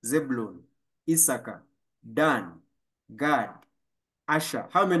 Zebulun, Issachar, Dan, Gad, Asher.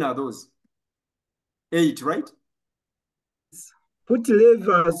 How many are those? 8, right? Put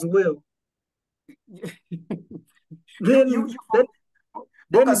Levi as well. You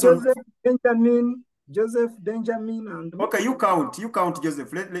Then focus on. Joseph, Benjamin, and Okay, you count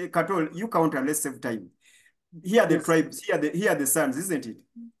Joseph. You count and let's save time. Here are the yes. tribes. Here are the sons, isn't it?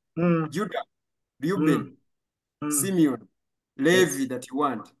 Judah, Reuben, Simeon, Levi, Yes. that you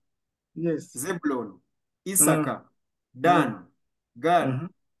want. Yes. Zebulon, Issachar, Dan, Gad,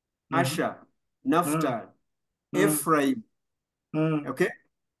 Asher, Naphtali, Ephraim. Okay,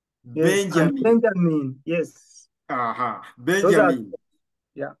 Yes, and Benjamin. Benjamin. Yes. Benjamin.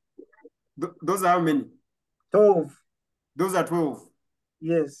 Yeah. Those are how many? 12. Those are 12.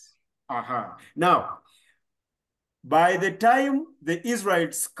 Yes. Now, by the time the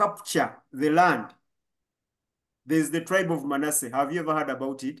Israelites capture the land, there's the tribe of Manasseh. Have you ever heard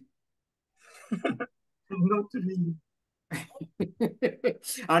about it? Not really.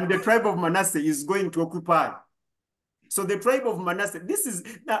 And the tribe of Manasseh is going to occupy. So the tribe of Manasseh, this is,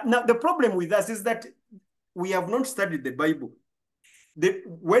 now the problem with us is that we have not studied the Bible.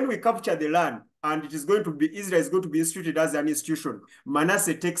 When we capture the land and it is going to be, Israel is going to be instituted as an institution,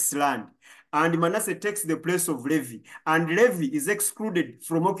 Manasseh takes land and Manasseh takes the place of Levi, and Levi is excluded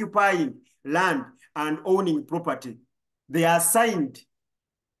from occupying land and owning property. They are assigned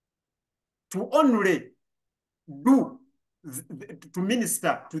to only to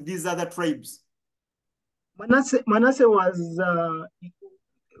minister to these other tribes. Manasseh was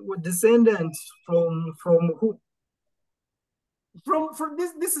descendant from who? From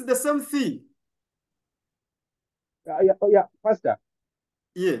this is the same thing. Yeah, Pastor.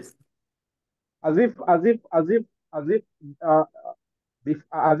 Yes. As if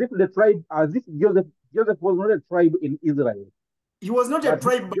Joseph was not a tribe in Israel. He was not a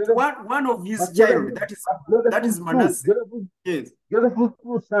tribe, but Joseph, one of his but child, Joseph that is Manasseh. Yes. Joseph's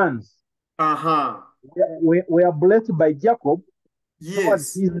two sons were blessed by Jacob towards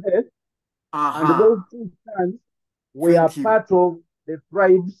yes. his death, and those two sons were part of the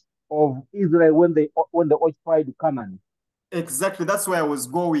tribes of Israel when they occupied Canaan. Exactly, that's where I was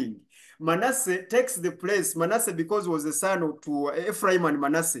going. Manasseh takes the place. Manasseh, because he was the son of Ephraim and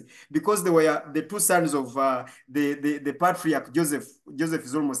Manasseh, because they were the two sons of the patriarch Joseph. Joseph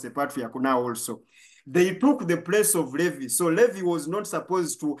is almost a patriarch now also. They took the place of Levi. So Levi was not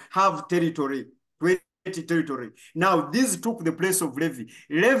supposed to have territory, territory. Now these took the place of Levi.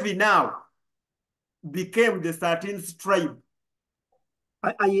 Levi now became the 13th tribe.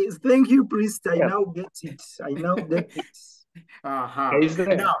 I thank you, priest. I now get it.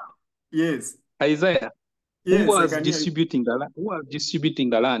 Isaiah. Now, yes. Isaiah. Yes, who was distributing the land? Who was distributing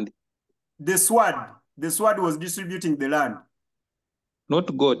the land? The sword. The sword was distributing the land.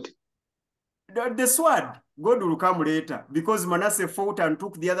 Not God. The sword. God will come later because Manasseh fought and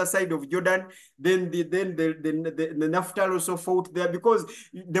took the other side of Jordan. Then the Naphtali also fought there because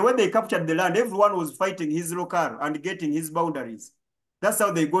the way they captured the land, everyone was fighting his local and getting his boundaries. That's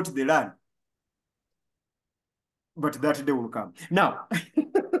how they got the land. But that day will come. Now,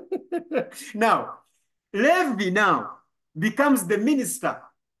 now, Levi now becomes the minister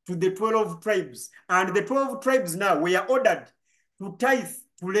to the 12 tribes. And the 12 tribes now were ordered to tithe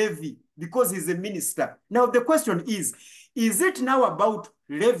to Levi because he's a minister. Now, the question is it now about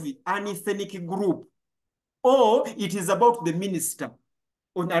Levi, an ethnic group, or it is about the minister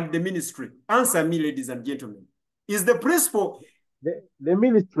and the ministry? Answer me, ladies and gentlemen. Is the principle... The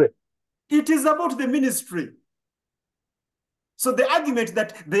ministry. It is about the ministry. So the argument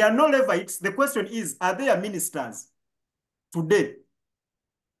that they are no Levites, the question is, are they ministers today?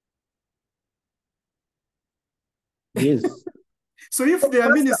 Yes. So if they are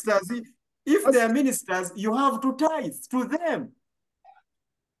ministers, you have to tithe to them.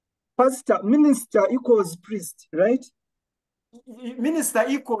 pastor, minister equals priest, right? Minister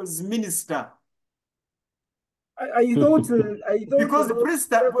equals minister. I thought Because the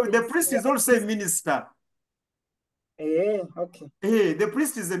the priest is also a minister. okay. Hey, the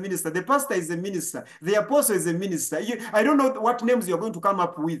priest is a minister, the pastor is a minister, the apostle is a minister. I don't know what names you're going to come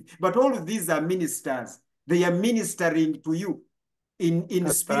up with, but all of these are ministers. They are ministering to you in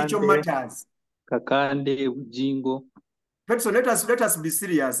spiritual matters. Kakande, Ujingo. So let us be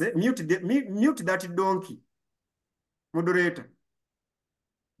serious. Eh? Mute that donkey. Moderator.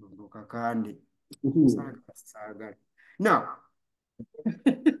 Kakande.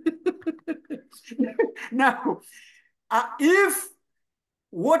 Now, if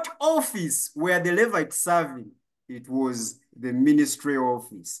what office were the Levites serving? It was the ministry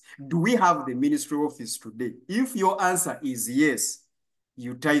office. Do we have the ministry office today? If your answer is yes,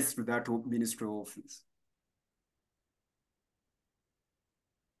 you tithe to that ministry office.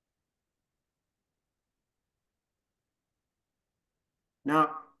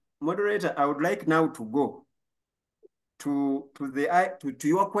 Now, moderator, I would like now to go to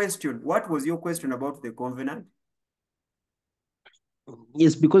your question. What was your question about the covenant?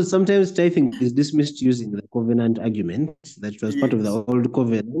 Yes, because sometimes tithing is dismissed using the covenant argument that it was part of the old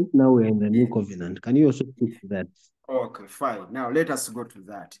covenant. Now we're in the new covenant. Can you also speak to that? Okay, fine. Now let us go to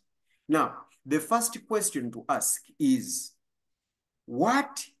that. Now, the first question to ask is,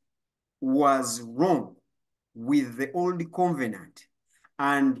 what was wrong with the old covenant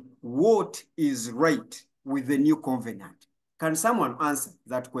and what is right with the new covenant? Can someone answer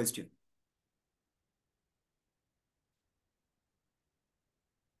that question?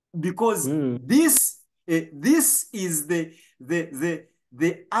 Because this is the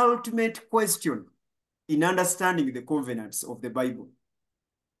ultimate question in understanding the covenants of the Bible.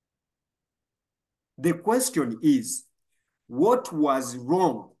 The question is, what was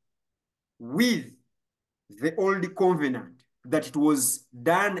wrong with the old covenant that it was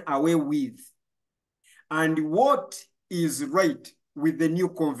done away with, and what is right with the new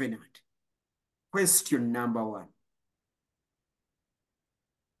covenant? Question number one.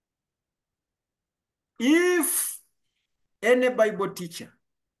 If any Bible teacher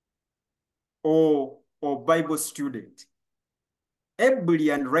or Bible student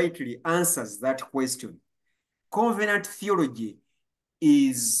ably and rightly answers that question, covenant theology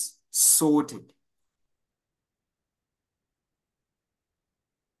is sorted.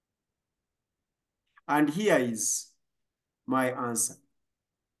 And here is my answer.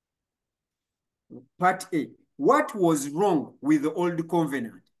 Part A, what was wrong with the old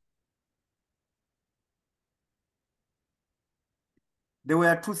covenant? There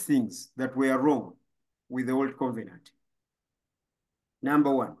were two things that were wrong with the old covenant.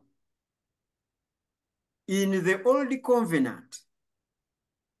 Number one, in the old covenant,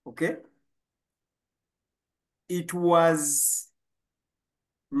 okay, it was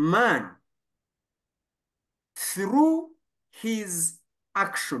man through his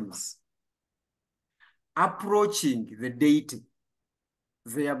actions approaching the deity,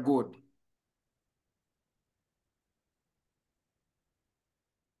 their God.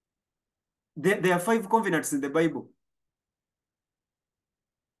 There are 5 covenants in the Bible.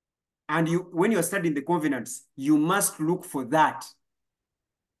 And when you're studying the covenants, you must look for that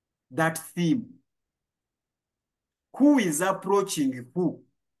theme. Who is approaching who?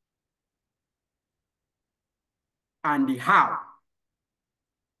 And how?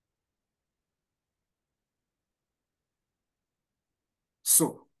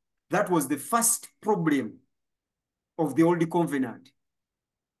 So that was the first problem of the old covenant.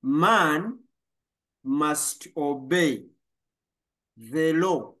 Man must obey the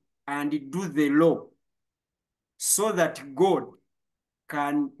law and do the law so that God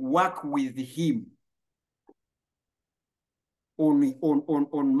can work with him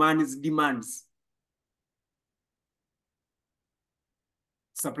on man's demands,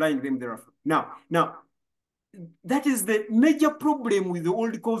 supplying them thereafter. Now, that is the major problem with the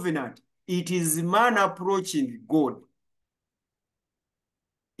old covenant. It is man approaching God.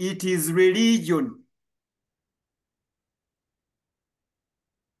 It is religion.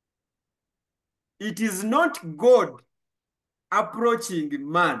 It is not God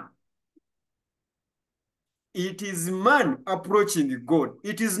approaching man. It is man approaching God.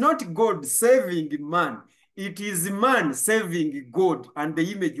 It is not God saving man. It is man saving God and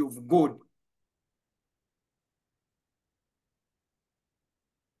the image of God.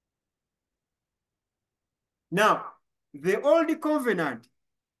 Now, the old covenant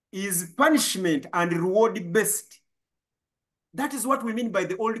is punishment and reward based. That is what we mean by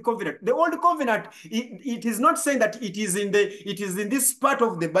the old covenant. The old covenant, it is not saying that it is in this part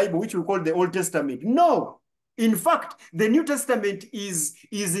of the Bible which we call the Old Testament. No. In fact, the New Testament is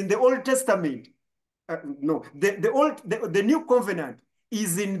in the Old Testament. No, the New Covenant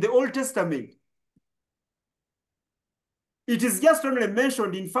is in the Old Testament. It is just only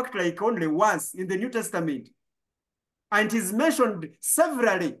mentioned, in fact, like only once in the New Testament. And it is mentioned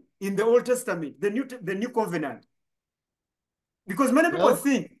severally in the Old Testament, the New Covenant. Because many people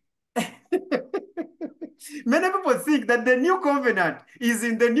think, many people think that the New Covenant is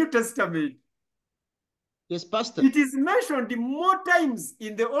in the New Testament. Yes, Pastor. It is mentioned more times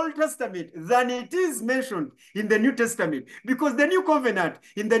in the Old Testament than it is mentioned in the New Testament, because the New Covenant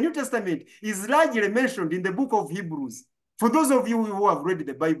in the New Testament is largely mentioned in the book of Hebrews. For those of you who have read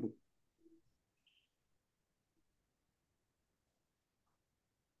the Bible.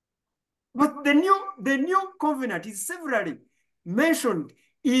 But the new covenant is severally mentioned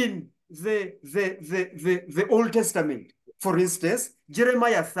in the Old Testament. For instance,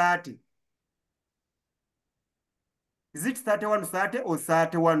 Jeremiah 30. Is it 31:30 or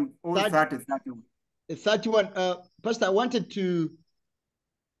 31 or 30:31? 31. Pastor, I wanted to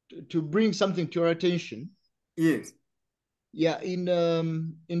bring something to your attention. Yes. Yeah, in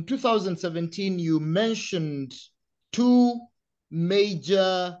 2017, you mentioned two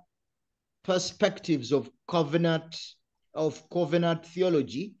major perspectives of covenant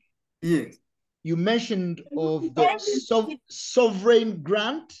theology. Yes. You mentioned of the sovereign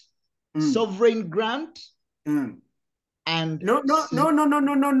grant, sovereign grant, and no,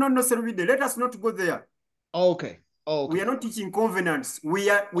 Servide. Let us not go there. Okay. We are not teaching covenants. We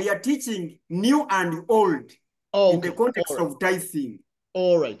are teaching new and old in the context of tithing.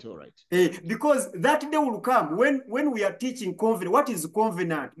 All right. Because that day will come when we are teaching covenant. What is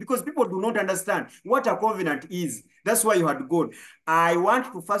covenant? Because people do not understand what a covenant is. That's why you had gone. I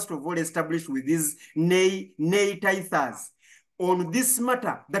want to first of all establish with these nay tithers on this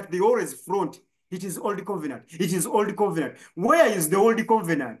matter that they always front. It is old covenant. It is old covenant. Where is the old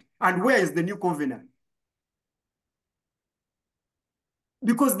covenant and where is the new covenant?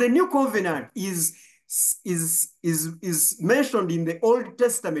 Because the new covenant is mentioned in the Old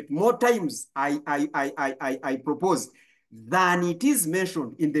Testament more times, I propose, than it is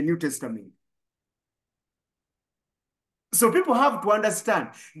mentioned in the New Testament. So people have to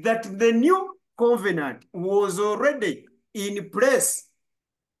understand that the new covenant was already in place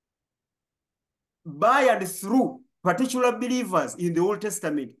by and through particular believers in the Old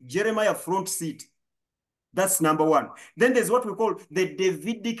Testament. Jeremiah front seat. That's number one. Then there's what we call the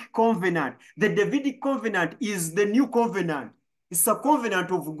Davidic covenant. The Davidic covenant is the new covenant. It's a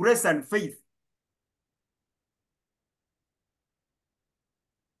covenant of grace and faith.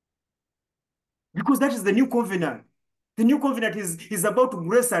 Because that is the new covenant. The new covenant is about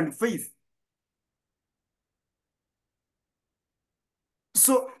grace and faith.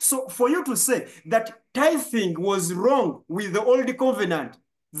 So for you to say that tithing was wrong with the old covenant,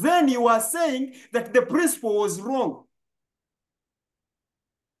 then you are saying that the principle was wrong.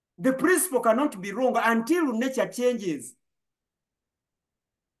 The principle cannot be wrong until nature changes.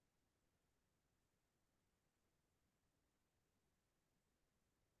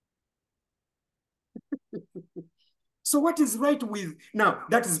 So what is right with, now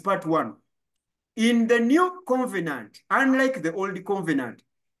that is part one. In the new covenant, unlike the old covenant,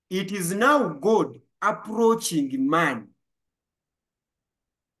 it is now God approaching man.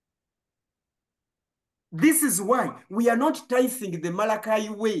 This is why we are not tithing the Malachi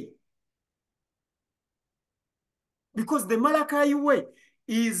way. Because the Malachi way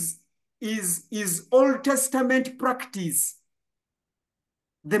is Old Testament practice.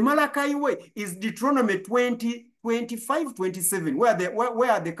 The Malachi way is Deuteronomy 20, 25, 27.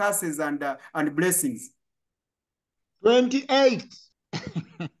 Where are the curses and blessings? 28.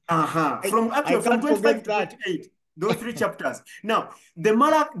 From 25 to 28. Those three chapters. Now, the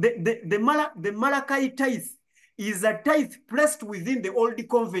Malachi tithe is a tithe placed within the old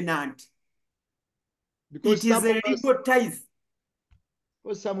covenant. Because it is a legal tithe.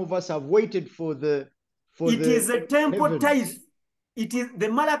 Because some of us have waited for the. It is a temple tithe. It is the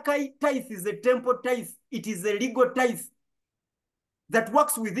Malachi tithe is a temple tithe. It is a legal tithe that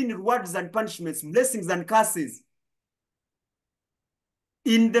works within rewards and punishments, blessings and curses.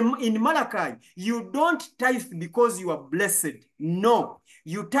 In Malachi, you don't tithe because you are blessed. No,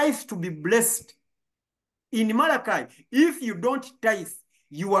 you tithe to be blessed. In Malachi, if you don't tithe,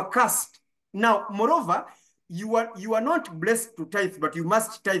 you are cursed. Now, moreover, you are not blessed to tithe, but you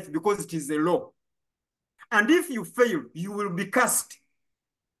must tithe because it is a law. And if you fail, you will be cursed.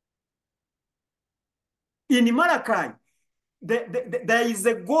 In Malachi, there is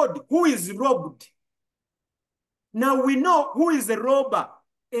a God who is robbed. Now we know who is a robber.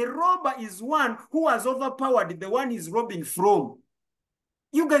 A robber is one who has overpowered the one he's robbing from.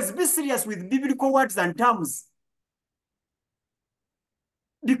 You guys be serious with biblical words and terms.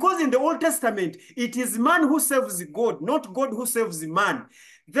 Because in the Old Testament, it is man who serves God, not God who serves man.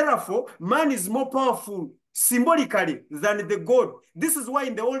 Therefore, man is more powerful symbolically than the God. This is why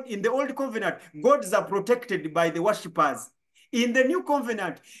in the old covenant, gods are protected by the worshippers. In the new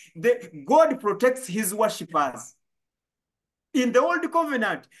covenant, God protects his worshippers. In the old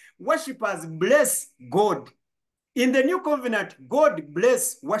covenant, worshippers bless God. In the new covenant, God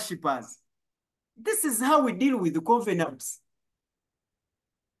bless worshippers. This is how we deal with the covenants.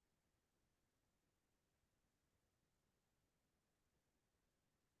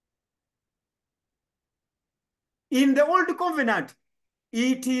 In the old covenant,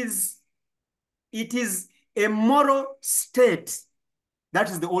 it is a moral state. That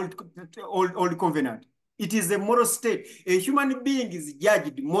is the old covenant. It is a moral state. A human being is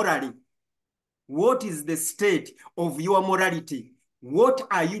judged morally. What is the state of your morality? What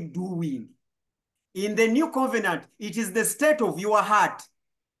are you doing? In the new covenant, it is the state of your heart.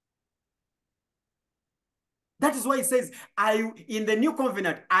 That is why it says, in the new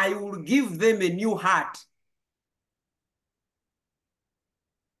covenant, I will give them a new heart.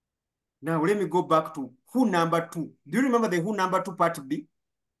 Now, let me go back to who number 2. Do you remember the who number 2 part B?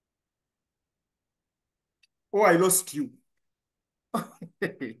 Oh, I lost you.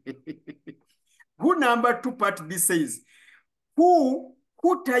 Who number 2 part B says, who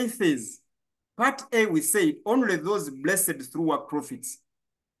tithes? Part A, we said, only those blessed through work profits.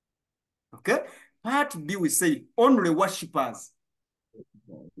 Okay? Part B, we said, only worshippers.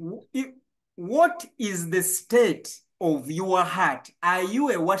 What is the state of your heart? Are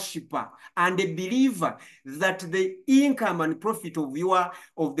you a worshipper and a believer that the income and profit of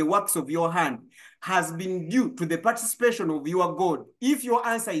the works of your hand has been due to the participation of your God? If your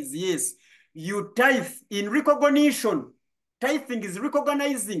answer is yes, you tithe in recognition. Tithing is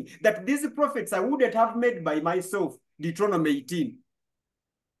recognizing that these profits I wouldn't have made by myself. Deuteronomy 18.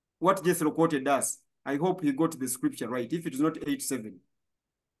 What Jethro quoted us. I hope he got the scripture right. If it is not 8:7.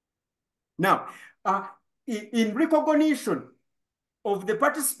 Now, in recognition of the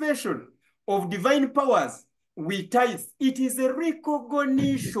participation of divine powers, we tithe. It is a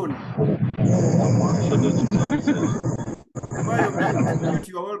recognition. Mute,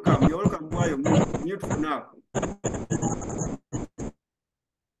 you're welcome. You're welcome, Bayo. Mute for now.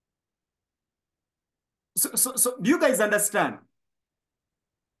 So do you guys understand?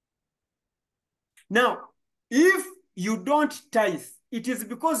 Now, if you don't tithe, it is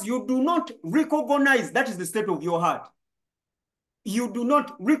because you do not recognize that is the state of your heart. You do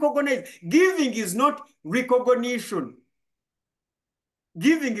not recognize. Giving is not recognition.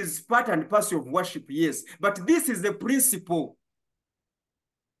 Giving is part and parcel of worship, yes. But this is the principle.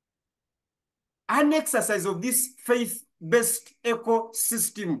 An exercise of this faith-based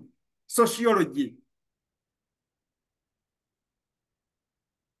ecosystem sociology.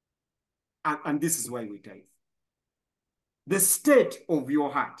 And this is why we tithe. The state of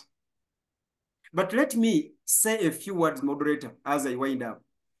your heart. But let me say a few words, moderator, as I wind up,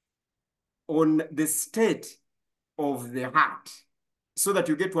 on the state of the heart, so that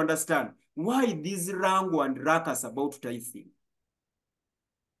you get to understand why this wrangle and ruckus about tithing.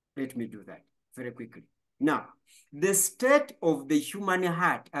 Let me do that very quickly. Now, the state of the human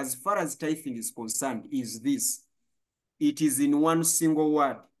heart, as far as tithing is concerned, is this. It is in one single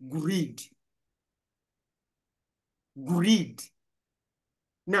word: greed. Greed.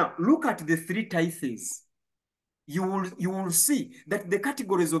 Now, look at the 3 tithes. You will see that the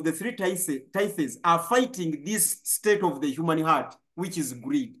categories of the 3 tithes are fighting this state of the human heart, which is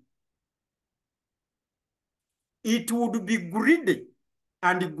greed. It would be greedy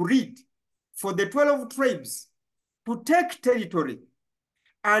and greed for the 12 tribes to take territory,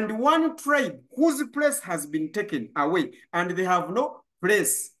 and one tribe whose place has been taken away and they have no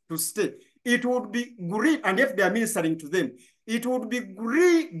place to stay. It would be greed, and yet they are ministering to them. It would be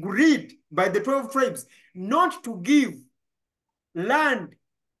greed by the 12 tribes not to give land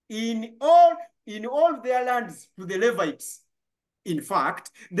in all their lands to the Levites. In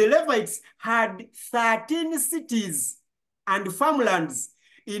fact, the Levites had 13 cities and farmlands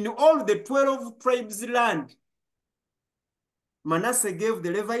in all the 12 tribes' land. Manasseh gave the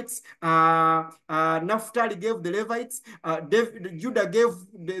Levites, Naphtali gave the Levites, Judah gave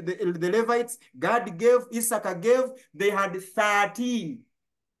the Levites, Gad gave, Issachar gave. They had 13.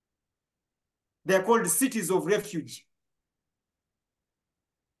 They're called cities of refuge.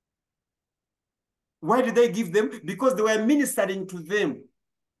 Why did they give them? Because they were ministering to them.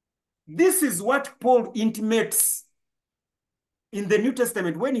 This is what Paul intimates in the New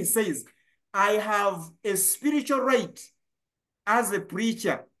Testament when he says, I have a spiritual right as a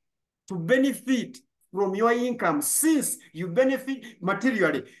preacher to benefit from your income, since you benefit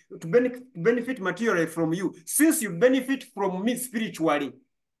materially, to benefit materially from you, since you benefit from me spiritually.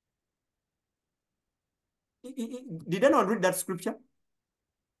 Did anyone read that scripture?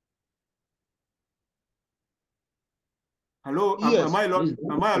 Hello, Yes. am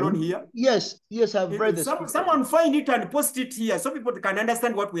I alone here? Yes, yes, I've read the scripture. Someone find it and post it here so people can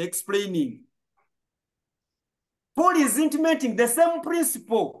understand what we're explaining. Paul is intimating the same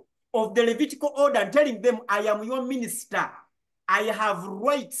principle of the Levitical order and telling them, I am your minister. I have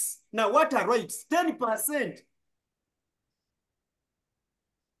rights. Now, what are rights? 10%.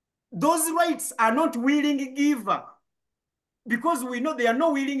 Those rights are not willing giver. Because we know they are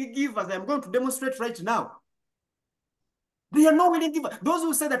no willing givers. I'm going to demonstrate right now. They are no willing givers. Those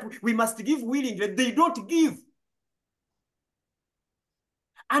who say that we must give willingly, they don't give.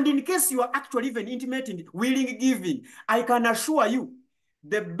 And in case you are actually even intimating willing giving, I can assure you,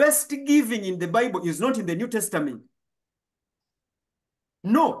 the best giving in the Bible is not in the New Testament.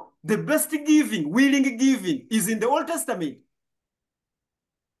 No, the best giving, willing giving, is in the Old Testament.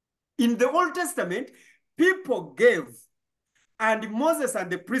 In the Old Testament, people gave, and Moses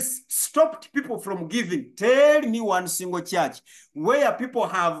and the priests stopped people from giving. Tell me one single church where people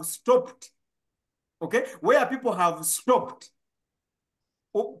have stopped, okay? Where people have stopped,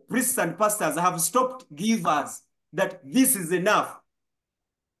 priests and pastors have stopped givers, that this is enough.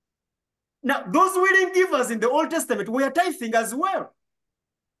 Now, those willing givers in the Old Testament were tithing as well.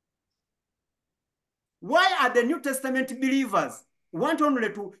 Why are the New Testament believers want only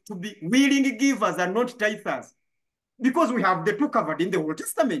to be willing givers and not tithers? Because we have the two covered in the Old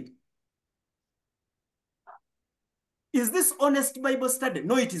Testament. Is this honest Bible study?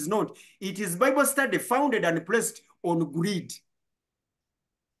 No, it is not. It is Bible study founded and placed on greed.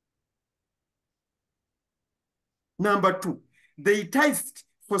 Number two, they tithed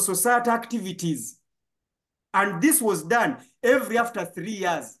for society activities. And this was done every after 3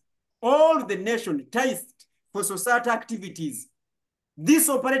 years. All the nation tithed for society activities. This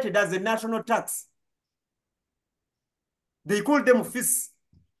operated as a national tax. They called them fees.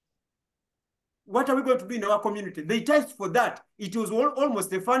 What are we going to do in our community? They tithed for that. It was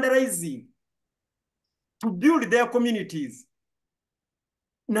almost a fundraising to build their communities.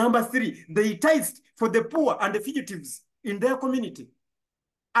 Number three, they tithed for the poor and the fugitives in their community.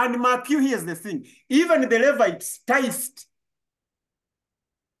 And mark you, here's the thing. Even the Levites tithed.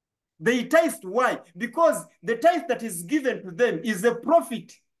 They tithed. Why? Because the tithe that is given to them is a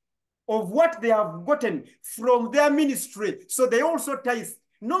profit of what they have gotten from their ministry. So they also tithed.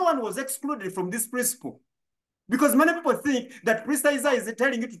 No one was excluded from this principle. Because many people think that Priest Isaiah is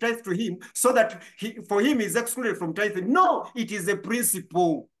telling you to tithe to him so that for him he's excluded from tithing. No, it is a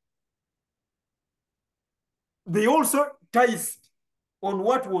principle. They also tithed on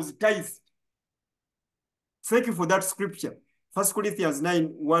what was tithed. Thank you for that scripture. 1 Corinthians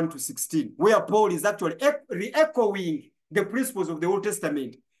 9, 1-16, where Paul is actually re-echoing the principles of the Old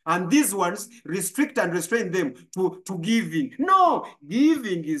Testament. And these ones restrict and restrain them to giving. No,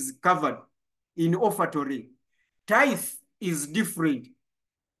 giving is covered in offertory. Tithe is different.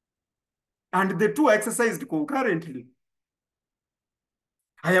 And the two are exercised concurrently.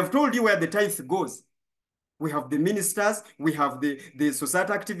 I have told you where the tithe goes. We have the ministers, we have the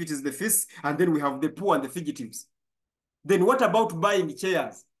society activities, the feasts, and then we have the poor and the fugitives. Then what about buying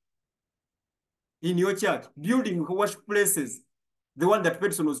chairs in your church, building worship places, the one that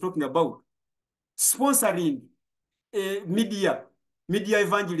Peterson was talking about, sponsoring media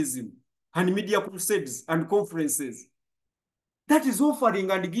evangelism, and media crusades and conferences? That is offering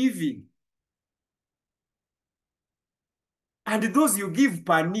and giving. And those you give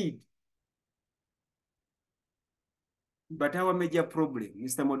per need. But our major problem,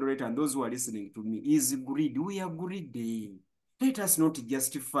 Mr. Moderator, and those who are listening to me, is greed. We are greedy. Let us not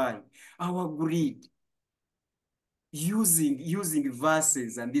justify our greed using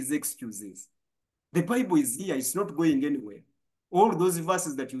verses and these excuses. The Bible is here. It's not going anywhere. All those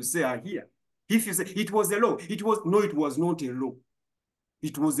verses that you say are here. If you say it was a law, it was not a law.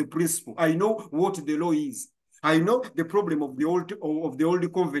 It was a principle. I know what the law is. I know the problem of the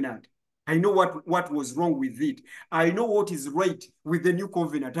old covenant. I know what was wrong with it. I know what is right with the new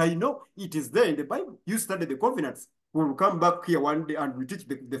covenant. I know it is there in the Bible. You study the covenants. We'll come back here one day and we teach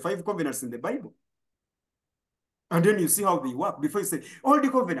the 5 covenants in the Bible. And then you see how they work before you say,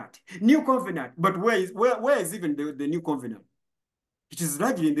 old covenant, new covenant. But where is even the new covenant? It is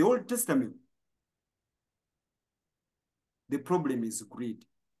largely in the Old Testament. The problem is greed.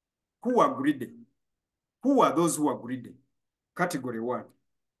 Who are greedy? Who are those who are greedy? Category 1.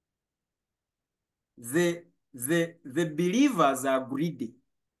 The believers are greedy.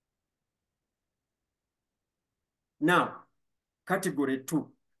 Now, category 2.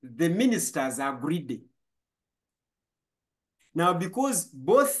 The ministers are greedy. Now, because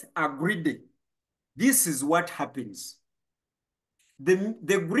both are greedy, this is what happens.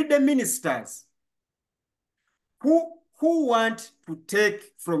 The greedy ministers who want to take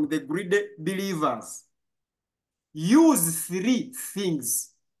from the greedy believers use 3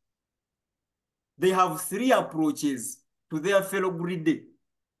 things. They have 3 approaches to their fellow greedy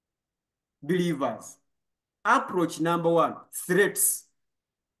believers. Approach number 1, threats.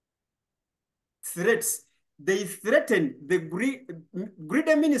 Threats. They threaten the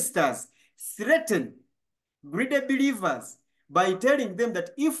greedy ministers, threaten greedy believers by telling them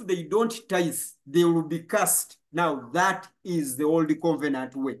that if they don't tithe, they will be cursed. Now, that is the old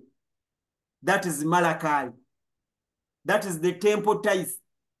covenant way. That is Malachi. That is the temple tithe.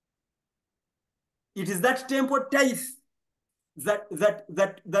 It is that temple tithe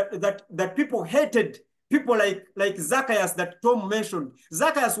that people hated. People like Zacchaeus that Tom mentioned.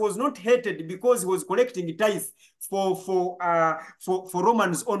 Zacchaeus was not hated because he was collecting tithe for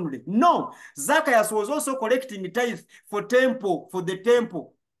Romans only. No, Zacchaeus was also collecting tithe for the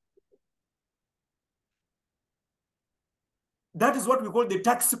temple. That is what we call the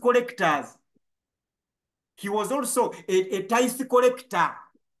tax collectors. He was also a tithe collector.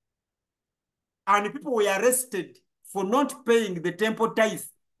 And people were arrested for not paying the temple tithe,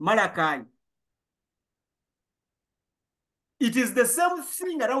 Malachi. It is the same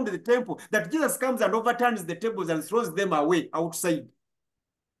thing around the temple that Jesus comes and overturns the tables and throws them away outside.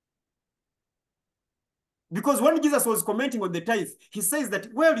 Because when Jesus was commenting on the tithe, he says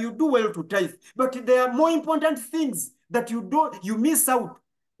that, well, you do well to tithe, but there are more important things that you miss out.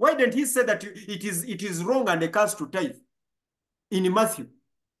 Why didn't he say that it is wrong and a curse to tithe in Matthew?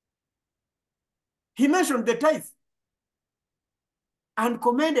 He mentioned the tithe and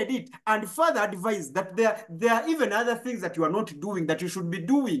commended it and further advised that there are even other things that you are not doing that you should be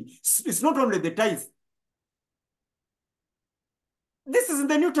doing. It's not only the tithe. This is in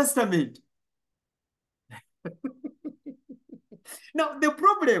the New Testament. Now, the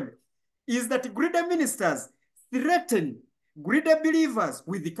problem is that greater ministers threaten greater believers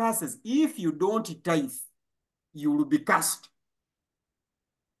with the curses. If you don't tithe, you will be cursed.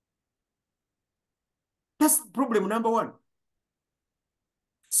 That's problem number 1.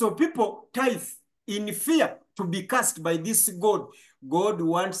 So people tithe in fear to be cursed by this God. God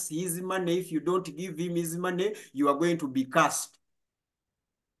wants his money. If you don't give him his money, you are going to be cursed.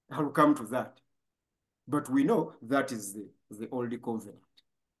 I'll come to that. But we know that is the old covenant.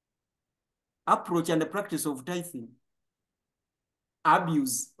 Approach and the practice of tithing.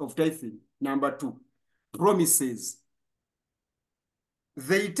 Abuse of tithing. Number 2, promises.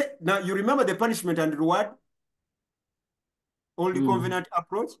 Now, you remember the punishment and reward? Old covenant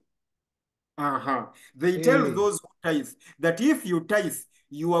approach? They tell those who tithe that if you tithe,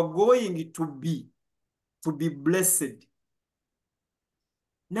 you are going to be blessed.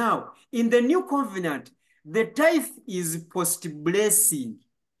 Now, in the new covenant, the tithe is post-blessing.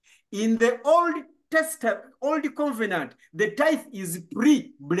 In the old covenant, the tithe is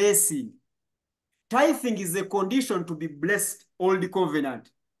pre-blessing. Tithing is a condition to be blessed, old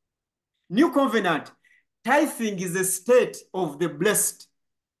covenant. New covenant, tithing is a state of the blessed.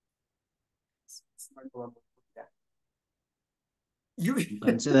 You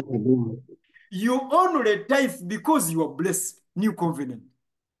can say that again. You only tithe because you are blessed, new covenant.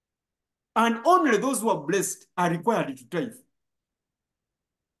 And only those who are blessed are required to tithe.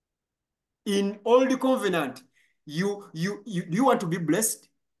 In old covenant, you want to be blessed?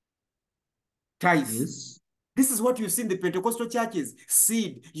 Tithe. Yes. This is what you see in the Pentecostal churches.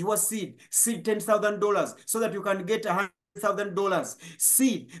 Seed, your seed $10,000 so that you can get $100,000.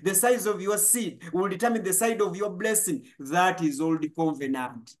 Seed, the size of your seed will determine the size of your blessing. That is old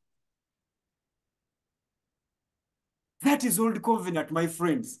covenant. That is old covenant, my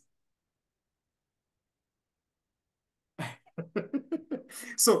friends.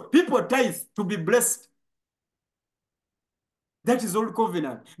 So people tithe to be blessed. That is old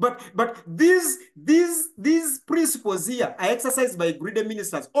covenant. But these principles here are exercised by greedy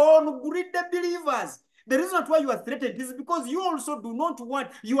ministers on greedy believers. The reason why you are threatened is because you also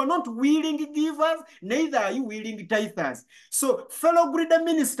you are not willing givers, neither are you willing tithers. So fellow greedy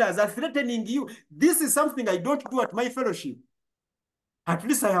ministers are threatening you. This is something I don't do at my fellowship. At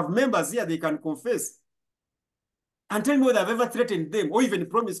least I have members here, they can confess and tell me whether I've ever threatened them or even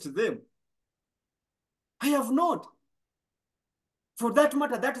promised them. I have not. For that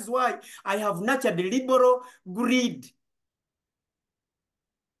matter, that is why I have nurtured liberal greed.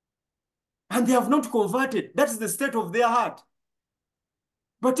 And they have not converted. That is the state of their heart.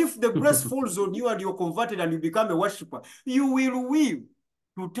 But if the grace falls on you and you're converted and you become a worshiper, you will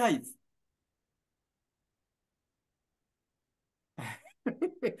to tithe.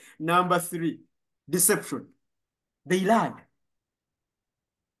 Number 3, deception. They lie.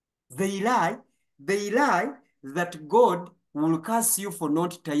 They lie that God will curse you for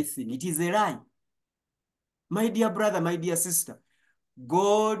not tithing. It is a lie. My dear brother, my dear sister,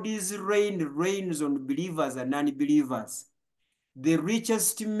 God's reign reigns on believers and unbelievers. The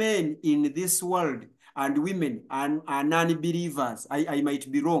richest men in this world and women are non-believers. I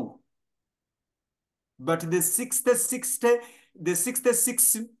might be wrong. But the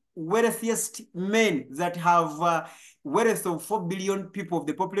 66 wealthiest men that have wealth of 4 billion people of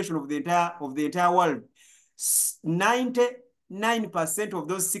the population of the entire world, 99% of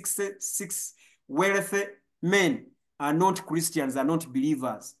those 66 wealthy men are not Christians, are not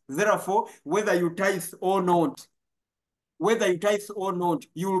believers. Therefore, whether you tithe or not,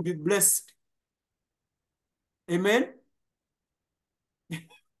 you will be blessed. Amen?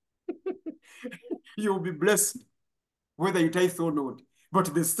 You will be blessed, whether you tithe or not.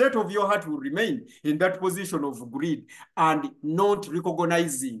 But the state of your heart will remain in that position of greed and not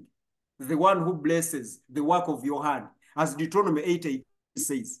recognizing the one who blesses the work of your hand. As Deuteronomy 8:8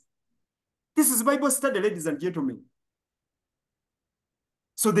 says. This is Bible study, ladies and gentlemen.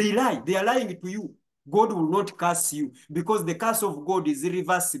 So they lie. They are lying to you. God will not curse you because the curse of God is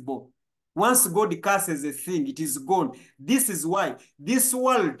irreversible. Once God curses a thing, it is gone. This is why this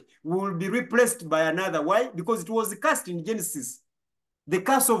world will be replaced by another. Why? Because it was cursed in Genesis. The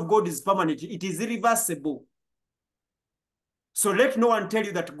curse of God is permanent. It is irreversible. So let no one tell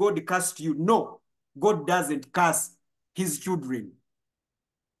you that God cursed you. No, God doesn't curse his children.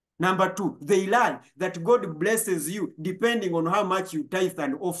 Number 2, they lie that God blesses you depending on how much you tithe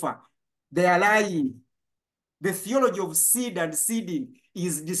and offer. They are lying. The theology of seed and seeding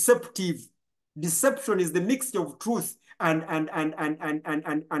is deceptive. Deception is the mixture of truth and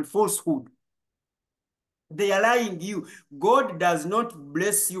falsehood. They are lying you. God does not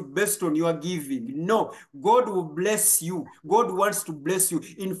bless you based on your giving. No, God will bless you. God wants to bless you.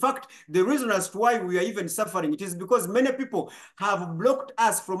 In fact, the reason as to why we are even suffering, it is because many people have blocked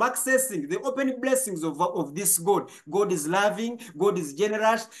us from accessing the open blessings of this God. God is loving. God is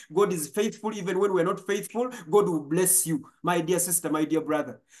generous. God is faithful. Even when we're not faithful, God will bless you, my dear sister, my dear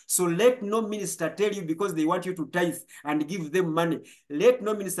brother. So let no minister tell you because they want you to tithe and give them money. Let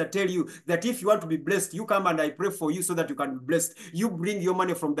no minister tell you that if you want to be blessed, you come and I pray for you so that you can be blessed. You bring your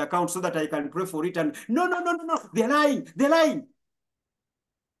money from the account so that I can pray for it. And no. They're lying. They're lying.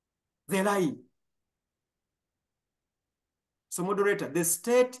 They're lying. So moderator, the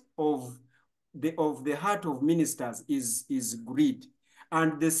state of the heart of ministers is greed.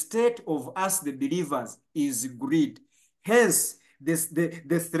 And the state of us, the believers, is greed. Hence,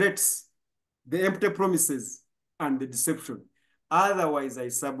 the threats, the empty promises, and the deception. Otherwise, I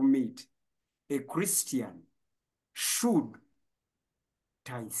submit, a Christian should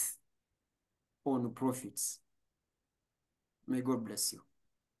tithe on profits. May God bless you.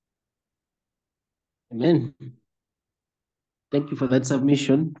 Amen. Thank you for that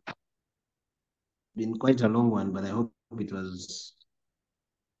submission. Been quite a long one, but I hope it was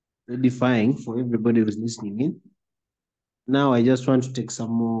edifying for everybody who's listening in. Now I just want to take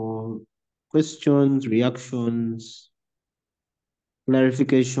some more questions, reactions,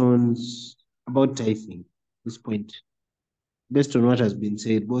 clarifications about tithing at this point, based on what has been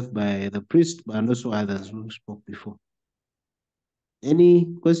said both by the priest and also others who spoke before.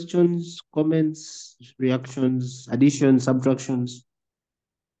 Any questions, comments, reactions, additions, subtractions?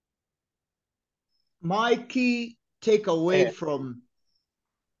 My key takeaway from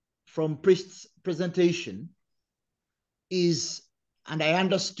priest's presentation is, and I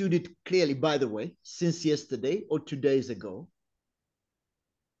understood it clearly, by the way, since yesterday or 2 days ago,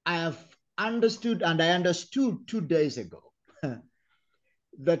 I have understood, and I understood 2 days ago,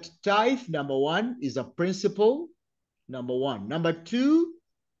 that tithe, number 1, is a principle, number 1. Number 2,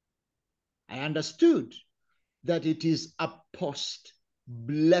 I understood that it is a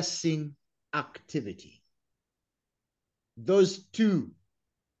post-blessing activity. Those 2,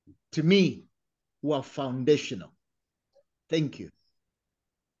 to me, were foundational. Thank you.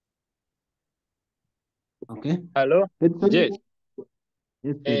 Okay. Hello,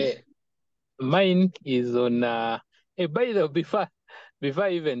 Yes, mine is on. By the way, before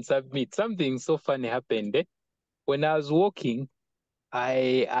I even submit, something so funny happened. When I was walking,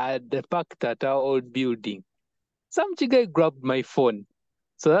 I had parked at our old building, some guy grabbed my phone.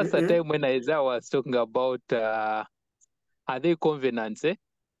 So that's the time when Isaiah was talking about are they covenants, eh?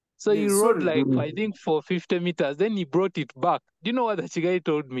 So he rode sorry. like, I think for 50 meters, then he brought it back. Do you know what the guy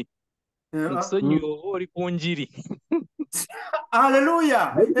told me?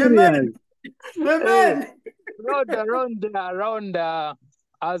 Hallelujah. Are you Amen. serious? Hey, Amen. around I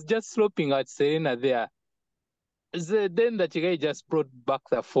was just sloping at Serena there. So then the guy just brought back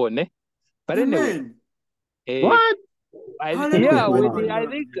the phone, eh? But anyway, Amen. What? yeah, Hallelujah. I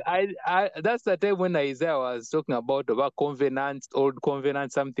think I that's the time when Isaiah was talking about covenants, old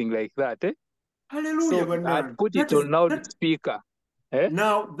covenant, something like that, eh? Hallelujah. So I'd Banan. put it That is on loudspeaker, eh?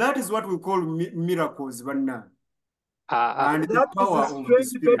 now that is what we call miracles, Banan. Ah, And the That is power a of the strange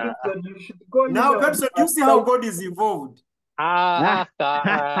Spirit. Peterson. You should go in Now, Pepsi, do you see how like God is involved? ah,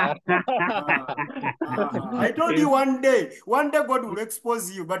 I told you one day God will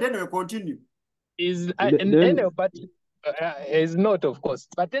expose you. But anyway, continue. is Then anyway, but is not, of course.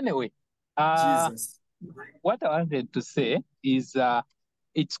 But anyway, Jesus. what I wanted to say is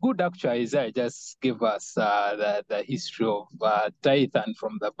it's good actually. Isaiah just gave us the history of tithe and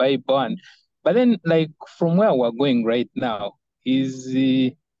from the Bible, but then like from where we're going right now is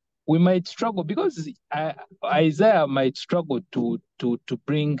we might struggle because Isaiah might struggle to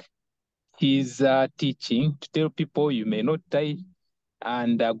bring his teaching to tell people you may not tithe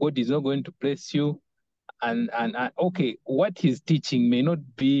and God is not going to bless you. And okay, what he's teaching may not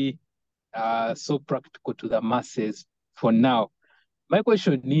be so practical to the masses for now. My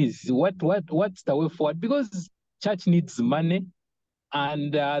question is, what's the way forward? Because church needs money,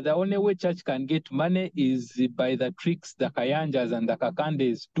 and the only way church can get money is by the tricks the Kayanjas and the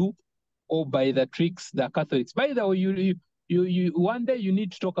Kakandes do, or by the tricks the Catholics. By the way, you one day you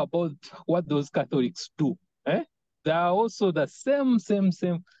need to talk about what those Catholics do. Eh? They are also the same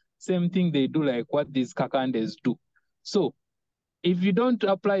thing they do, like what these Kakandes do. So if you don't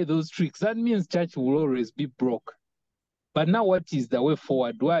apply those tricks, that means church will always be broke. But now what is the way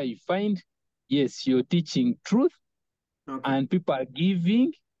forward? Where you find, yes, you're teaching truth and people are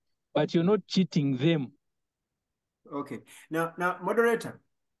giving, but you're not cheating them. Okay. Now, moderator.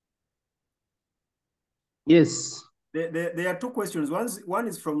 yes. There are two questions. One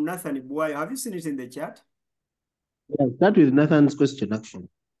is from Nathan Buai. Have you seen it in the chat? Yeah, start with Nathan's question, actually.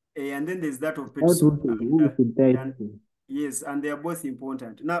 And then there's that of How Petson. should tithe? Yes, and they are both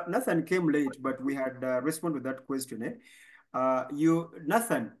important. Now, Nathan came late, but we had responded to that question.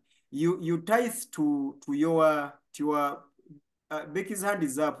 Nathan, you tithe to your Becky's hand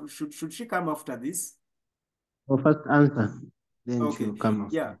is up. Should she come after this? Well, first answer, then Okay. she'll come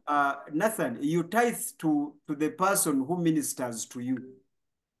after. Yeah. Nathan, you tithe to the person who ministers to you.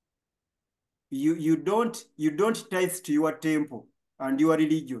 You don't tithe to your temple and your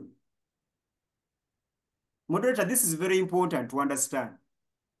religion. Moderator, this is very important to understand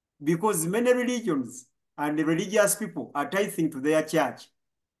because many religions and religious people are tithing to their church.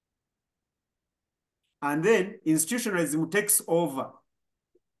 And then institutionalism takes over.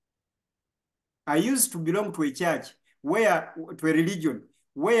 I used to belong to a church to a religion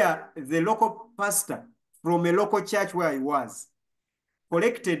where the local pastor from a local church where I was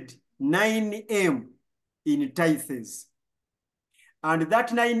collected 9M in tithes. And that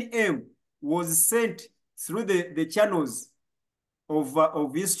 9M was sent through the channels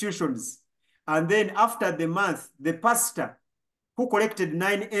of institutions. And then after the month, the pastor who collected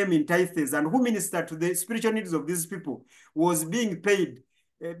 9M in tithes and who ministered to the spiritual needs of these people was being paid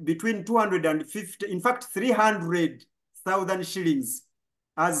between 250, in fact, 300,000 shillings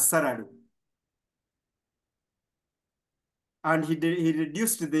as salary. And he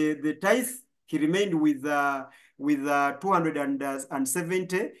reduced the tithe. He remained with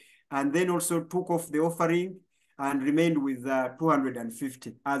 270, and then also took off the offering and remained with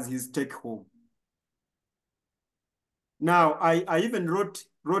 250 as his take home. Now, I even wrote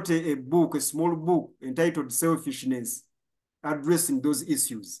a book, a small book entitled Selfishness, addressing those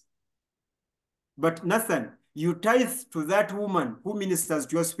issues. But Nathan, you tithe to that woman who ministers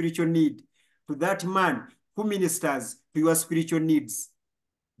to your spiritual need, to that man who ministers to your spiritual needs.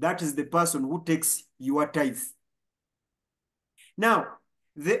 That is the person who takes your tithe. Now,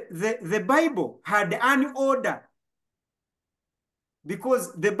 the Bible had an order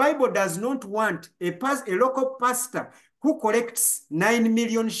because the Bible does not want a local pastor who collects 9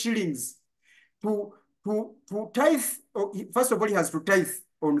 million shillings to tithe. First of all, he has to tithe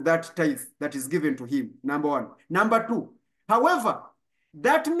on that tithe that is given to him, number one. Number two, however,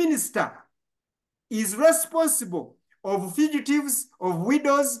 that minister is responsible of fugitives, of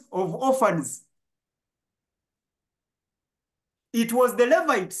widows, of orphans. It was the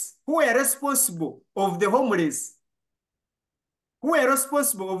Levites who were responsible of the homeless. who were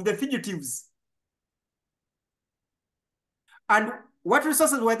responsible of the fugitives. And what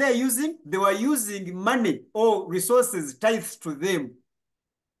resources were they using? They were using money or resources tithes to them.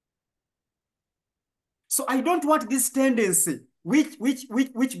 So I don't want this tendency, which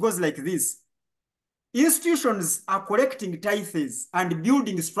goes like this. Institutions are collecting tithes and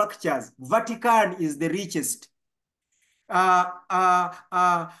building structures. Vatican is the richest.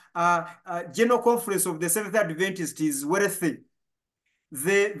 General Conference of the Seventh Adventist is wealthy.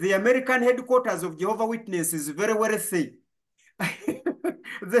 The American headquarters of Jehovah's Witness is very wealthy.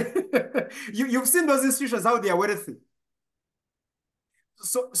 You've seen those institutions, how they are wealthy.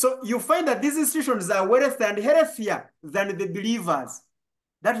 So you find that these institutions are wealthy and healthier than the believers.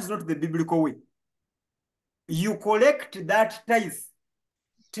 That is not the biblical way. You collect that tithe,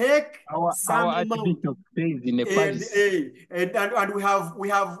 take some Our amount, Archbishop says in a Paris. and we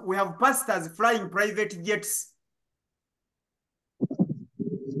have pastors flying private jets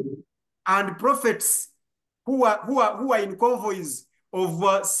and prophets who are in convoys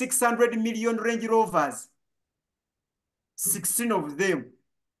of 600 million Range Rovers, 16 of them.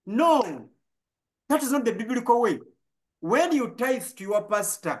 No, that is not the biblical way. When you tithe to your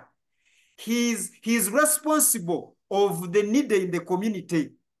pastor, he's responsible of the need in the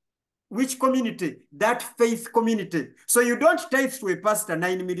community. Which community? That faith community. So you don't tithe to a pastor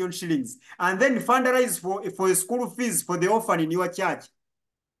 9 million shillings and then fundraise for a school fees for the orphan in your church.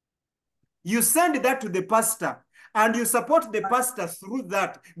 You send that to the pastor and you support the pastor through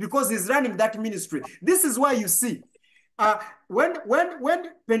that because he's running that ministry. This is why you see, when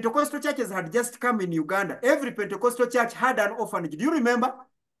Pentecostal churches had just come in Uganda, every Pentecostal church had an orphanage. Do you remember?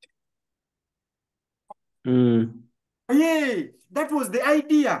 Yeah, that was the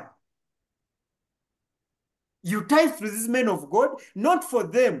idea. You tithe to these men of God, not for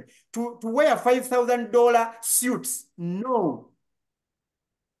them to wear $5,000 suits. No.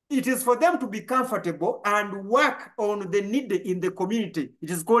 It is for them to be comfortable and work on the need in the community. It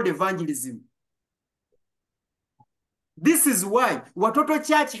is called evangelism. This is why Watoto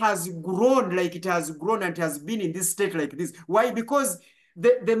Church has grown like it has grown and has been in this state like this. Why? Because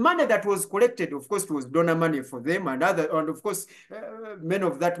the money that was collected, of course, was donor money for them, and of course, many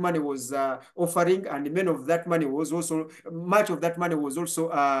of that money was offering, and many of that money was also, much of that money was also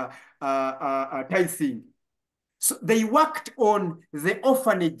tithing. So they worked on the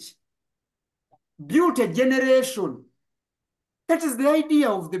orphanage, built a generation. That is the idea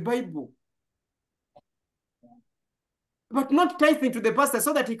of the Bible. But not tithing to the pastor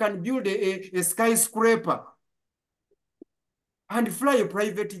so that he can build a skyscraper and fly a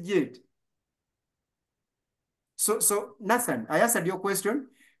private jet. So Nathan, I answered your question.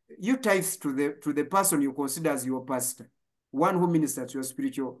 You tithe to the person you consider as your pastor, one who ministers your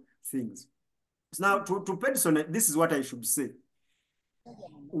spiritual things. So now to Peterson, this is what I should say.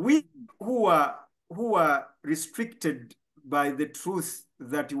 We who are restricted by the truth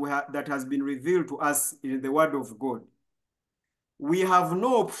that has been revealed to us in the Word of God, we have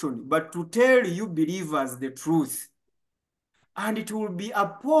no option but to tell you believers the truth. And it will be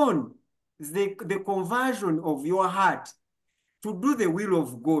upon the conversion of your heart to do the will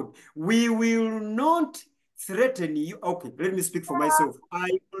of God. We will not threaten you. Okay, let me speak for myself. I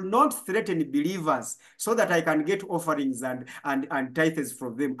will not threaten believers so that I can get offerings and tithes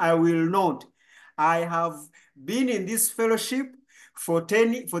from them. I will not. I have been in this fellowship for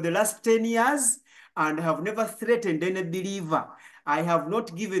the last 10 years and have never threatened any believer. I have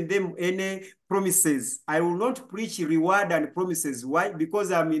not given them any promises. I will not preach reward and promises. Why?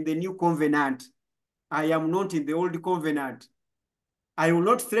 Because I'm in the new covenant. I am not in the old covenant. I will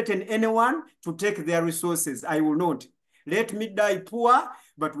not threaten anyone to take their resources. I will not. Let me die poor,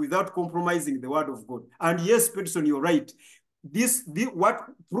 but without compromising the word of God. And yes, Peterson, you're right.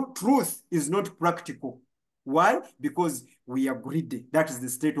 Truth is not practical. Why? Because we are greedy. That is the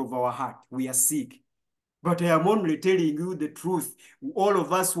state of our heart. We are sick. But I am only telling you the truth, all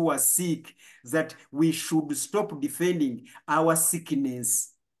of us who are sick, that we should stop defending our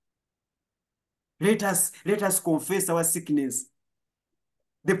sickness. Let us confess our sickness.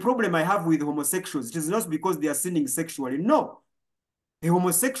 The problem I have with homosexuals, it is not because they are sinning sexually. No. A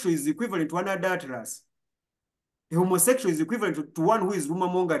homosexual is equivalent to an adulteress. A homosexual is equivalent to one who is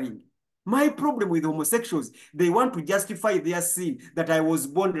rumor-mongering. My problem with homosexuals, they want to justify their sin, that I was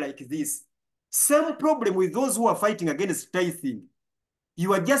born like this. Same problem with those who are fighting against tithing.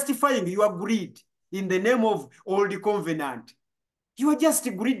 You are justifying your greed in the name of old covenant. You are just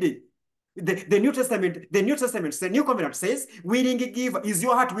greedy. The New Testament, the New Covenant says, willing giver. Is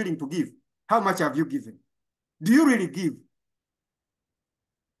your heart willing to give? How much have you given? Do you really give?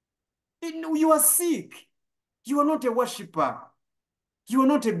 You are sick. You are not a worshiper. You are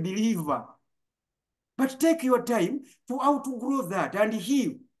not a believer. But take your time to outgrow that and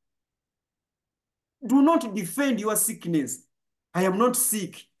heal. Do not defend your sickness. I am not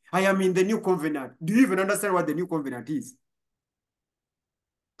sick. I am in the new covenant. Do you even understand what the new covenant is?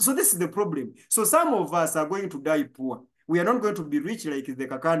 So this is the problem. So some of us are going to die poor. We are not going to be rich like the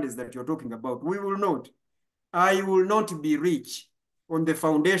Kakandes that you're talking about. We will not. I will not be rich on the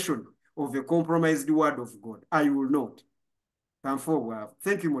foundation of a compromised word of God. I will not. Come forward.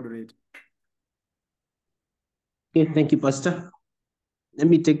 Thank you, moderator. Okay, thank you, Pastor. Let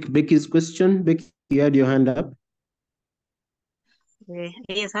me take Becky's question. Becky, you had your hand up.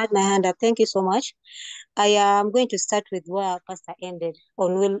 Yes, I had my hand up. Thank you so much. I am going to start with where Pastor ended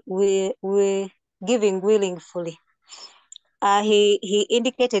on we giving willingly. He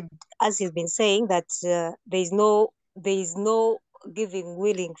indicated, as he's been saying, that there is no giving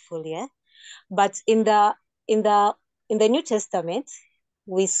willingly. Yeah? But in the New Testament,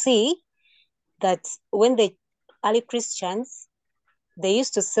 we see that when the early Christians, they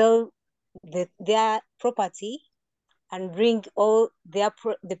used to sell their property and bring all the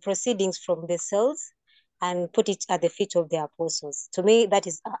proceedings from the sales and put it at the feet of the apostles. To me, that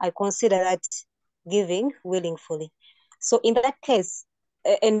is, I consider that giving willingly. So in that case,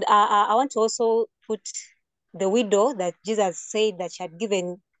 and I want to also put the widow that Jesus said that she had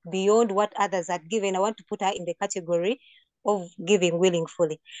given beyond what others had given. I want to put her in the category of giving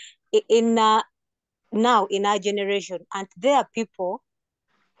willingly. Now in our generation, and there are people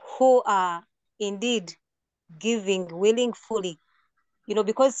who are indeed giving willingly,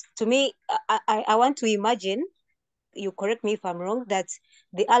 because to me, I want to imagine, you correct me if I'm wrong, that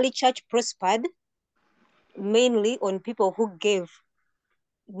the early church prospered mainly on people who gave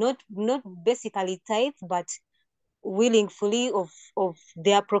not basically tithe, but willingly of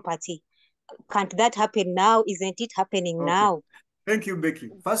their property. Can't that happen now? Isn't it happening now? Thank you, Becky.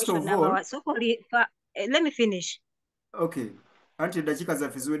 First Question of number all, one. So let me finish. okay. Anti dakika za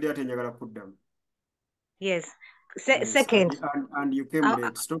fizuwedi ate njagala kuddamu. Yes. Yes. Second. And you came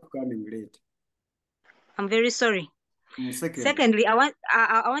late. Stop coming late. I'm very sorry. Secondly, I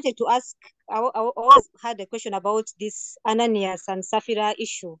wanted to ask, I always had a question about this Ananias and Sapphira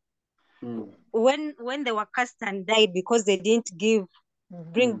issue. When they were cast and died because they didn't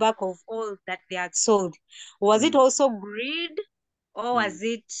bring back of all that they had sold, was it also greed or was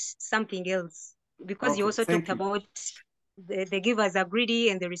it something else? Because you also talked about the givers are greedy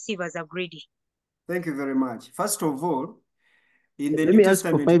and the receivers are greedy. Thank you very much. First of all, in the Let New me ask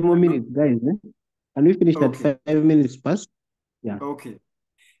for Testament, 5 more minutes, guys. Can we finish at 5 minutes past? Yeah. Okay.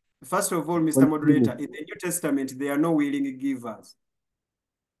 First of all, Mr. One Moderator, minute. in the New Testament, there are no willing givers.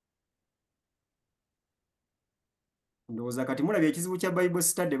 Ndowooza kati mulabye ekizibu kya Bible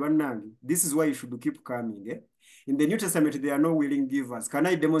study bannange. This is why you should keep coming. In the New Testament, there are no willing givers. Can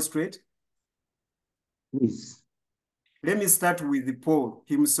I demonstrate? Please. Let me start with Paul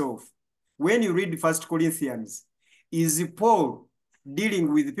himself. When you read 1 Corinthians, is Paul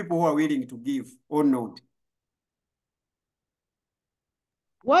dealing with people who are willing to give or not?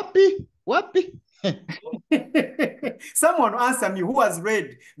 Wapi? Someone answer me who has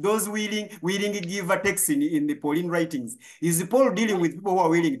read those willing giver texts in the Pauline writings. Is Paul dealing with people who are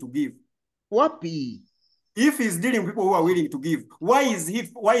willing to give? Wapi? If he's dealing with people who are willing to give, why is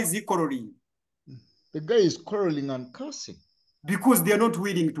he quarreling? The guy is quarreling and cursing. Because they are not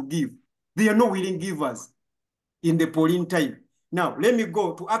willing to give. They are not willing givers in the Pauline time. Now, let me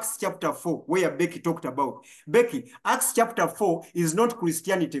go to Acts chapter 4, where Becky talked about. Becky, Acts chapter 4 is not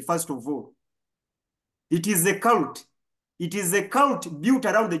Christianity, first of all. It is a cult. It is a cult built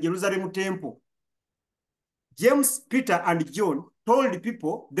around the Jerusalem temple. James, Peter, and John told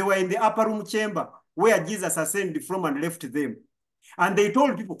people they were in the upper room chamber where Jesus ascended from and left them. And they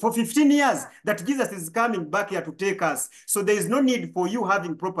told people for 15 years that Jesus is coming back here to take us. So there is no need for you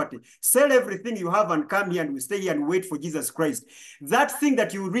having property. Sell everything you have and come here and we stay here and wait for Jesus Christ. That thing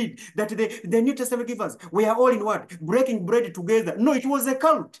that you read, that the New Testament givers, we are all in what? Breaking bread together. No, it was a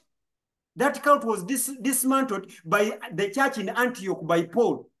cult. That cult was dismantled by the church in Antioch by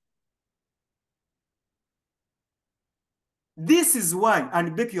Paul. This is why,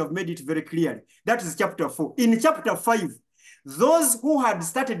 and Becky, you have made it very clear. That is chapter 4. In chapter 5, those who had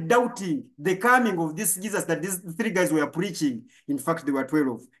started doubting the coming of this Jesus that these three guys were preaching, in fact, they were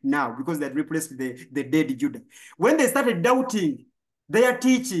 12 now because they had replaced the dead Judah. When they started doubting their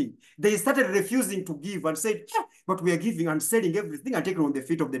teaching, they started refusing to give and said, yeah, but we are giving and selling everything and taking on the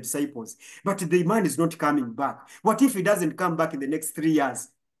feet of the disciples. But the man is not coming back. What if he doesn't come back in the next 3 years?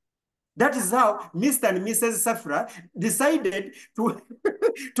 That is how Mr. and Mrs. Sapphira decided to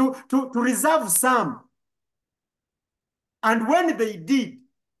reserve some And when they did,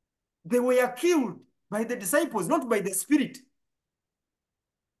 they were killed by the disciples, not by the Spirit.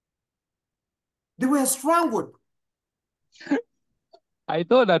 They were strangled. I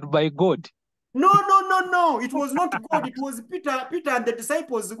thought that by God. No. It was not God. It was Peter and the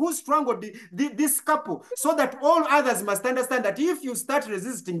disciples who strangled this couple, so that all others must understand that if you start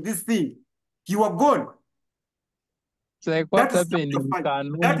resisting this thing, you are gone. It's like what That is happened chapter in 5.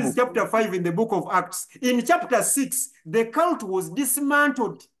 Kanumbu. That is chapter 5 in the book of Acts. In chapter 6, the cult was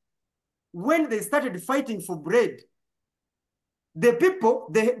dismantled when they started fighting for bread. The people,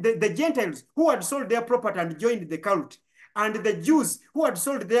 the Gentiles who had sold their property and joined the cult, and the Jews who had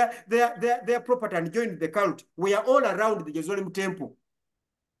sold their property and joined the cult were all around the Jerusalem temple.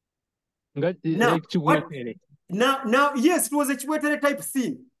 Now, yes, it was a Chiwetere type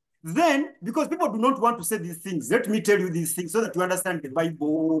thing. Then, because people do not want to say these things, let me tell you these things so that you understand the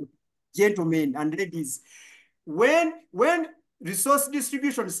Bible, gentlemen and ladies. When resource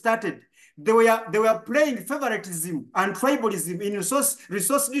distribution started, they were playing favoritism and tribalism in resource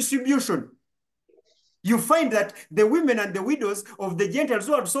distribution. You find that the women and the widows of the Gentiles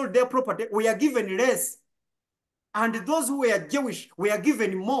who had sold their property were given less, and those who were Jewish were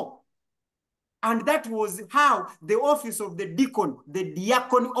given more. And that was how the office of the deacon, the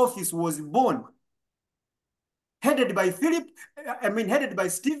diacon office, was born. Headed by Stephen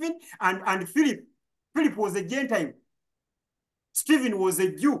and Philip. Philip was a Gentile. Stephen was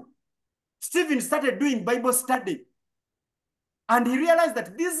a Jew. Stephen started doing Bible study. And he realized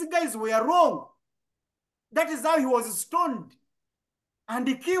that these guys were wrong. That is how he was stoned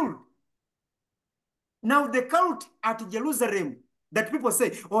and killed. Now the cult at Jerusalem, that people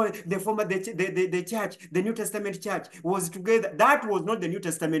say, oh, the church, the New Testament church was together. That was not the New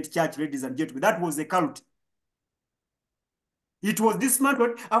Testament church, ladies and gentlemen. That was a cult. It was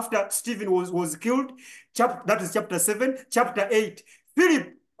dismantled after Stephen was killed. That is chapter 7. Chapter 8.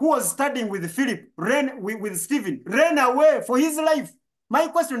 Philip, who was studying with Philip, with Stephen, ran away for his life. My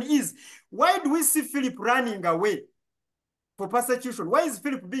question is, why do we see Philip running away for persecution? Why is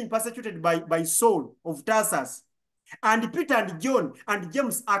Philip being persecuted by Saul of Tarsus? And Peter and John and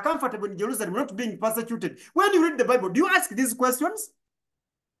James are comfortable in Jerusalem, not being persecuted. When you read the Bible, do you ask these questions?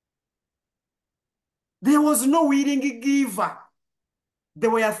 There was no willing giver.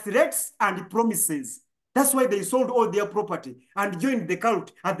 There were threats and promises. That's why they sold all their property and joined the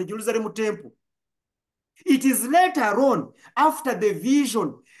cult at the Jerusalem temple. It is later on, after the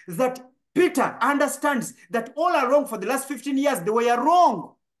vision, that Peter understands that all along for the last 15 years, they were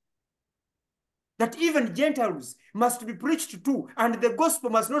wrong. That even Gentiles must be preached to, and the gospel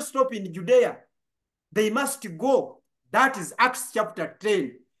must not stop in Judea. They must go. That is Acts chapter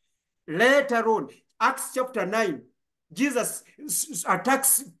 10. Later on, Acts chapter 9, Jesus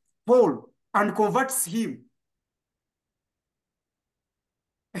attacks Paul and converts him.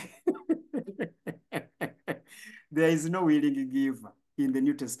 There is no willing giver in the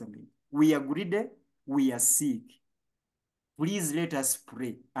New Testament. We are greedy, we are sick. Please let us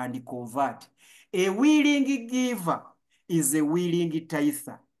pray and convert. A willing giver is a willing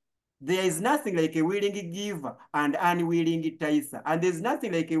tither. There is nothing like a willing giver and unwilling tither. And there's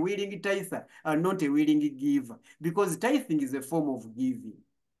nothing like a willing tither and not a willing giver. Because tithing is a form of giving.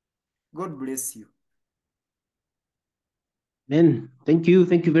 God bless you. Amen. Thank you.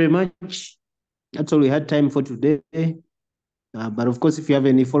 Thank you very much. That's all we had time for today. But of course, if you have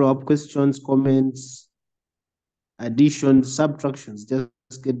any follow-up questions, comments, additions, subtractions, just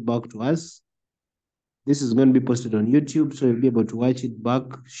get back to us. This is going to be posted on YouTube, so you'll be able to watch it back,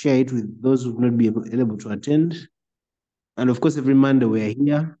 share it with those who will not be able to attend. And of course, every Monday we are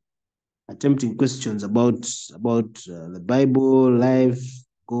here attempting questions about the Bible, life,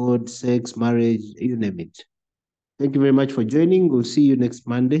 God, sex, marriage, you name it. Thank you very much for joining. We'll see you next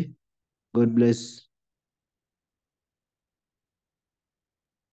Monday. God bless.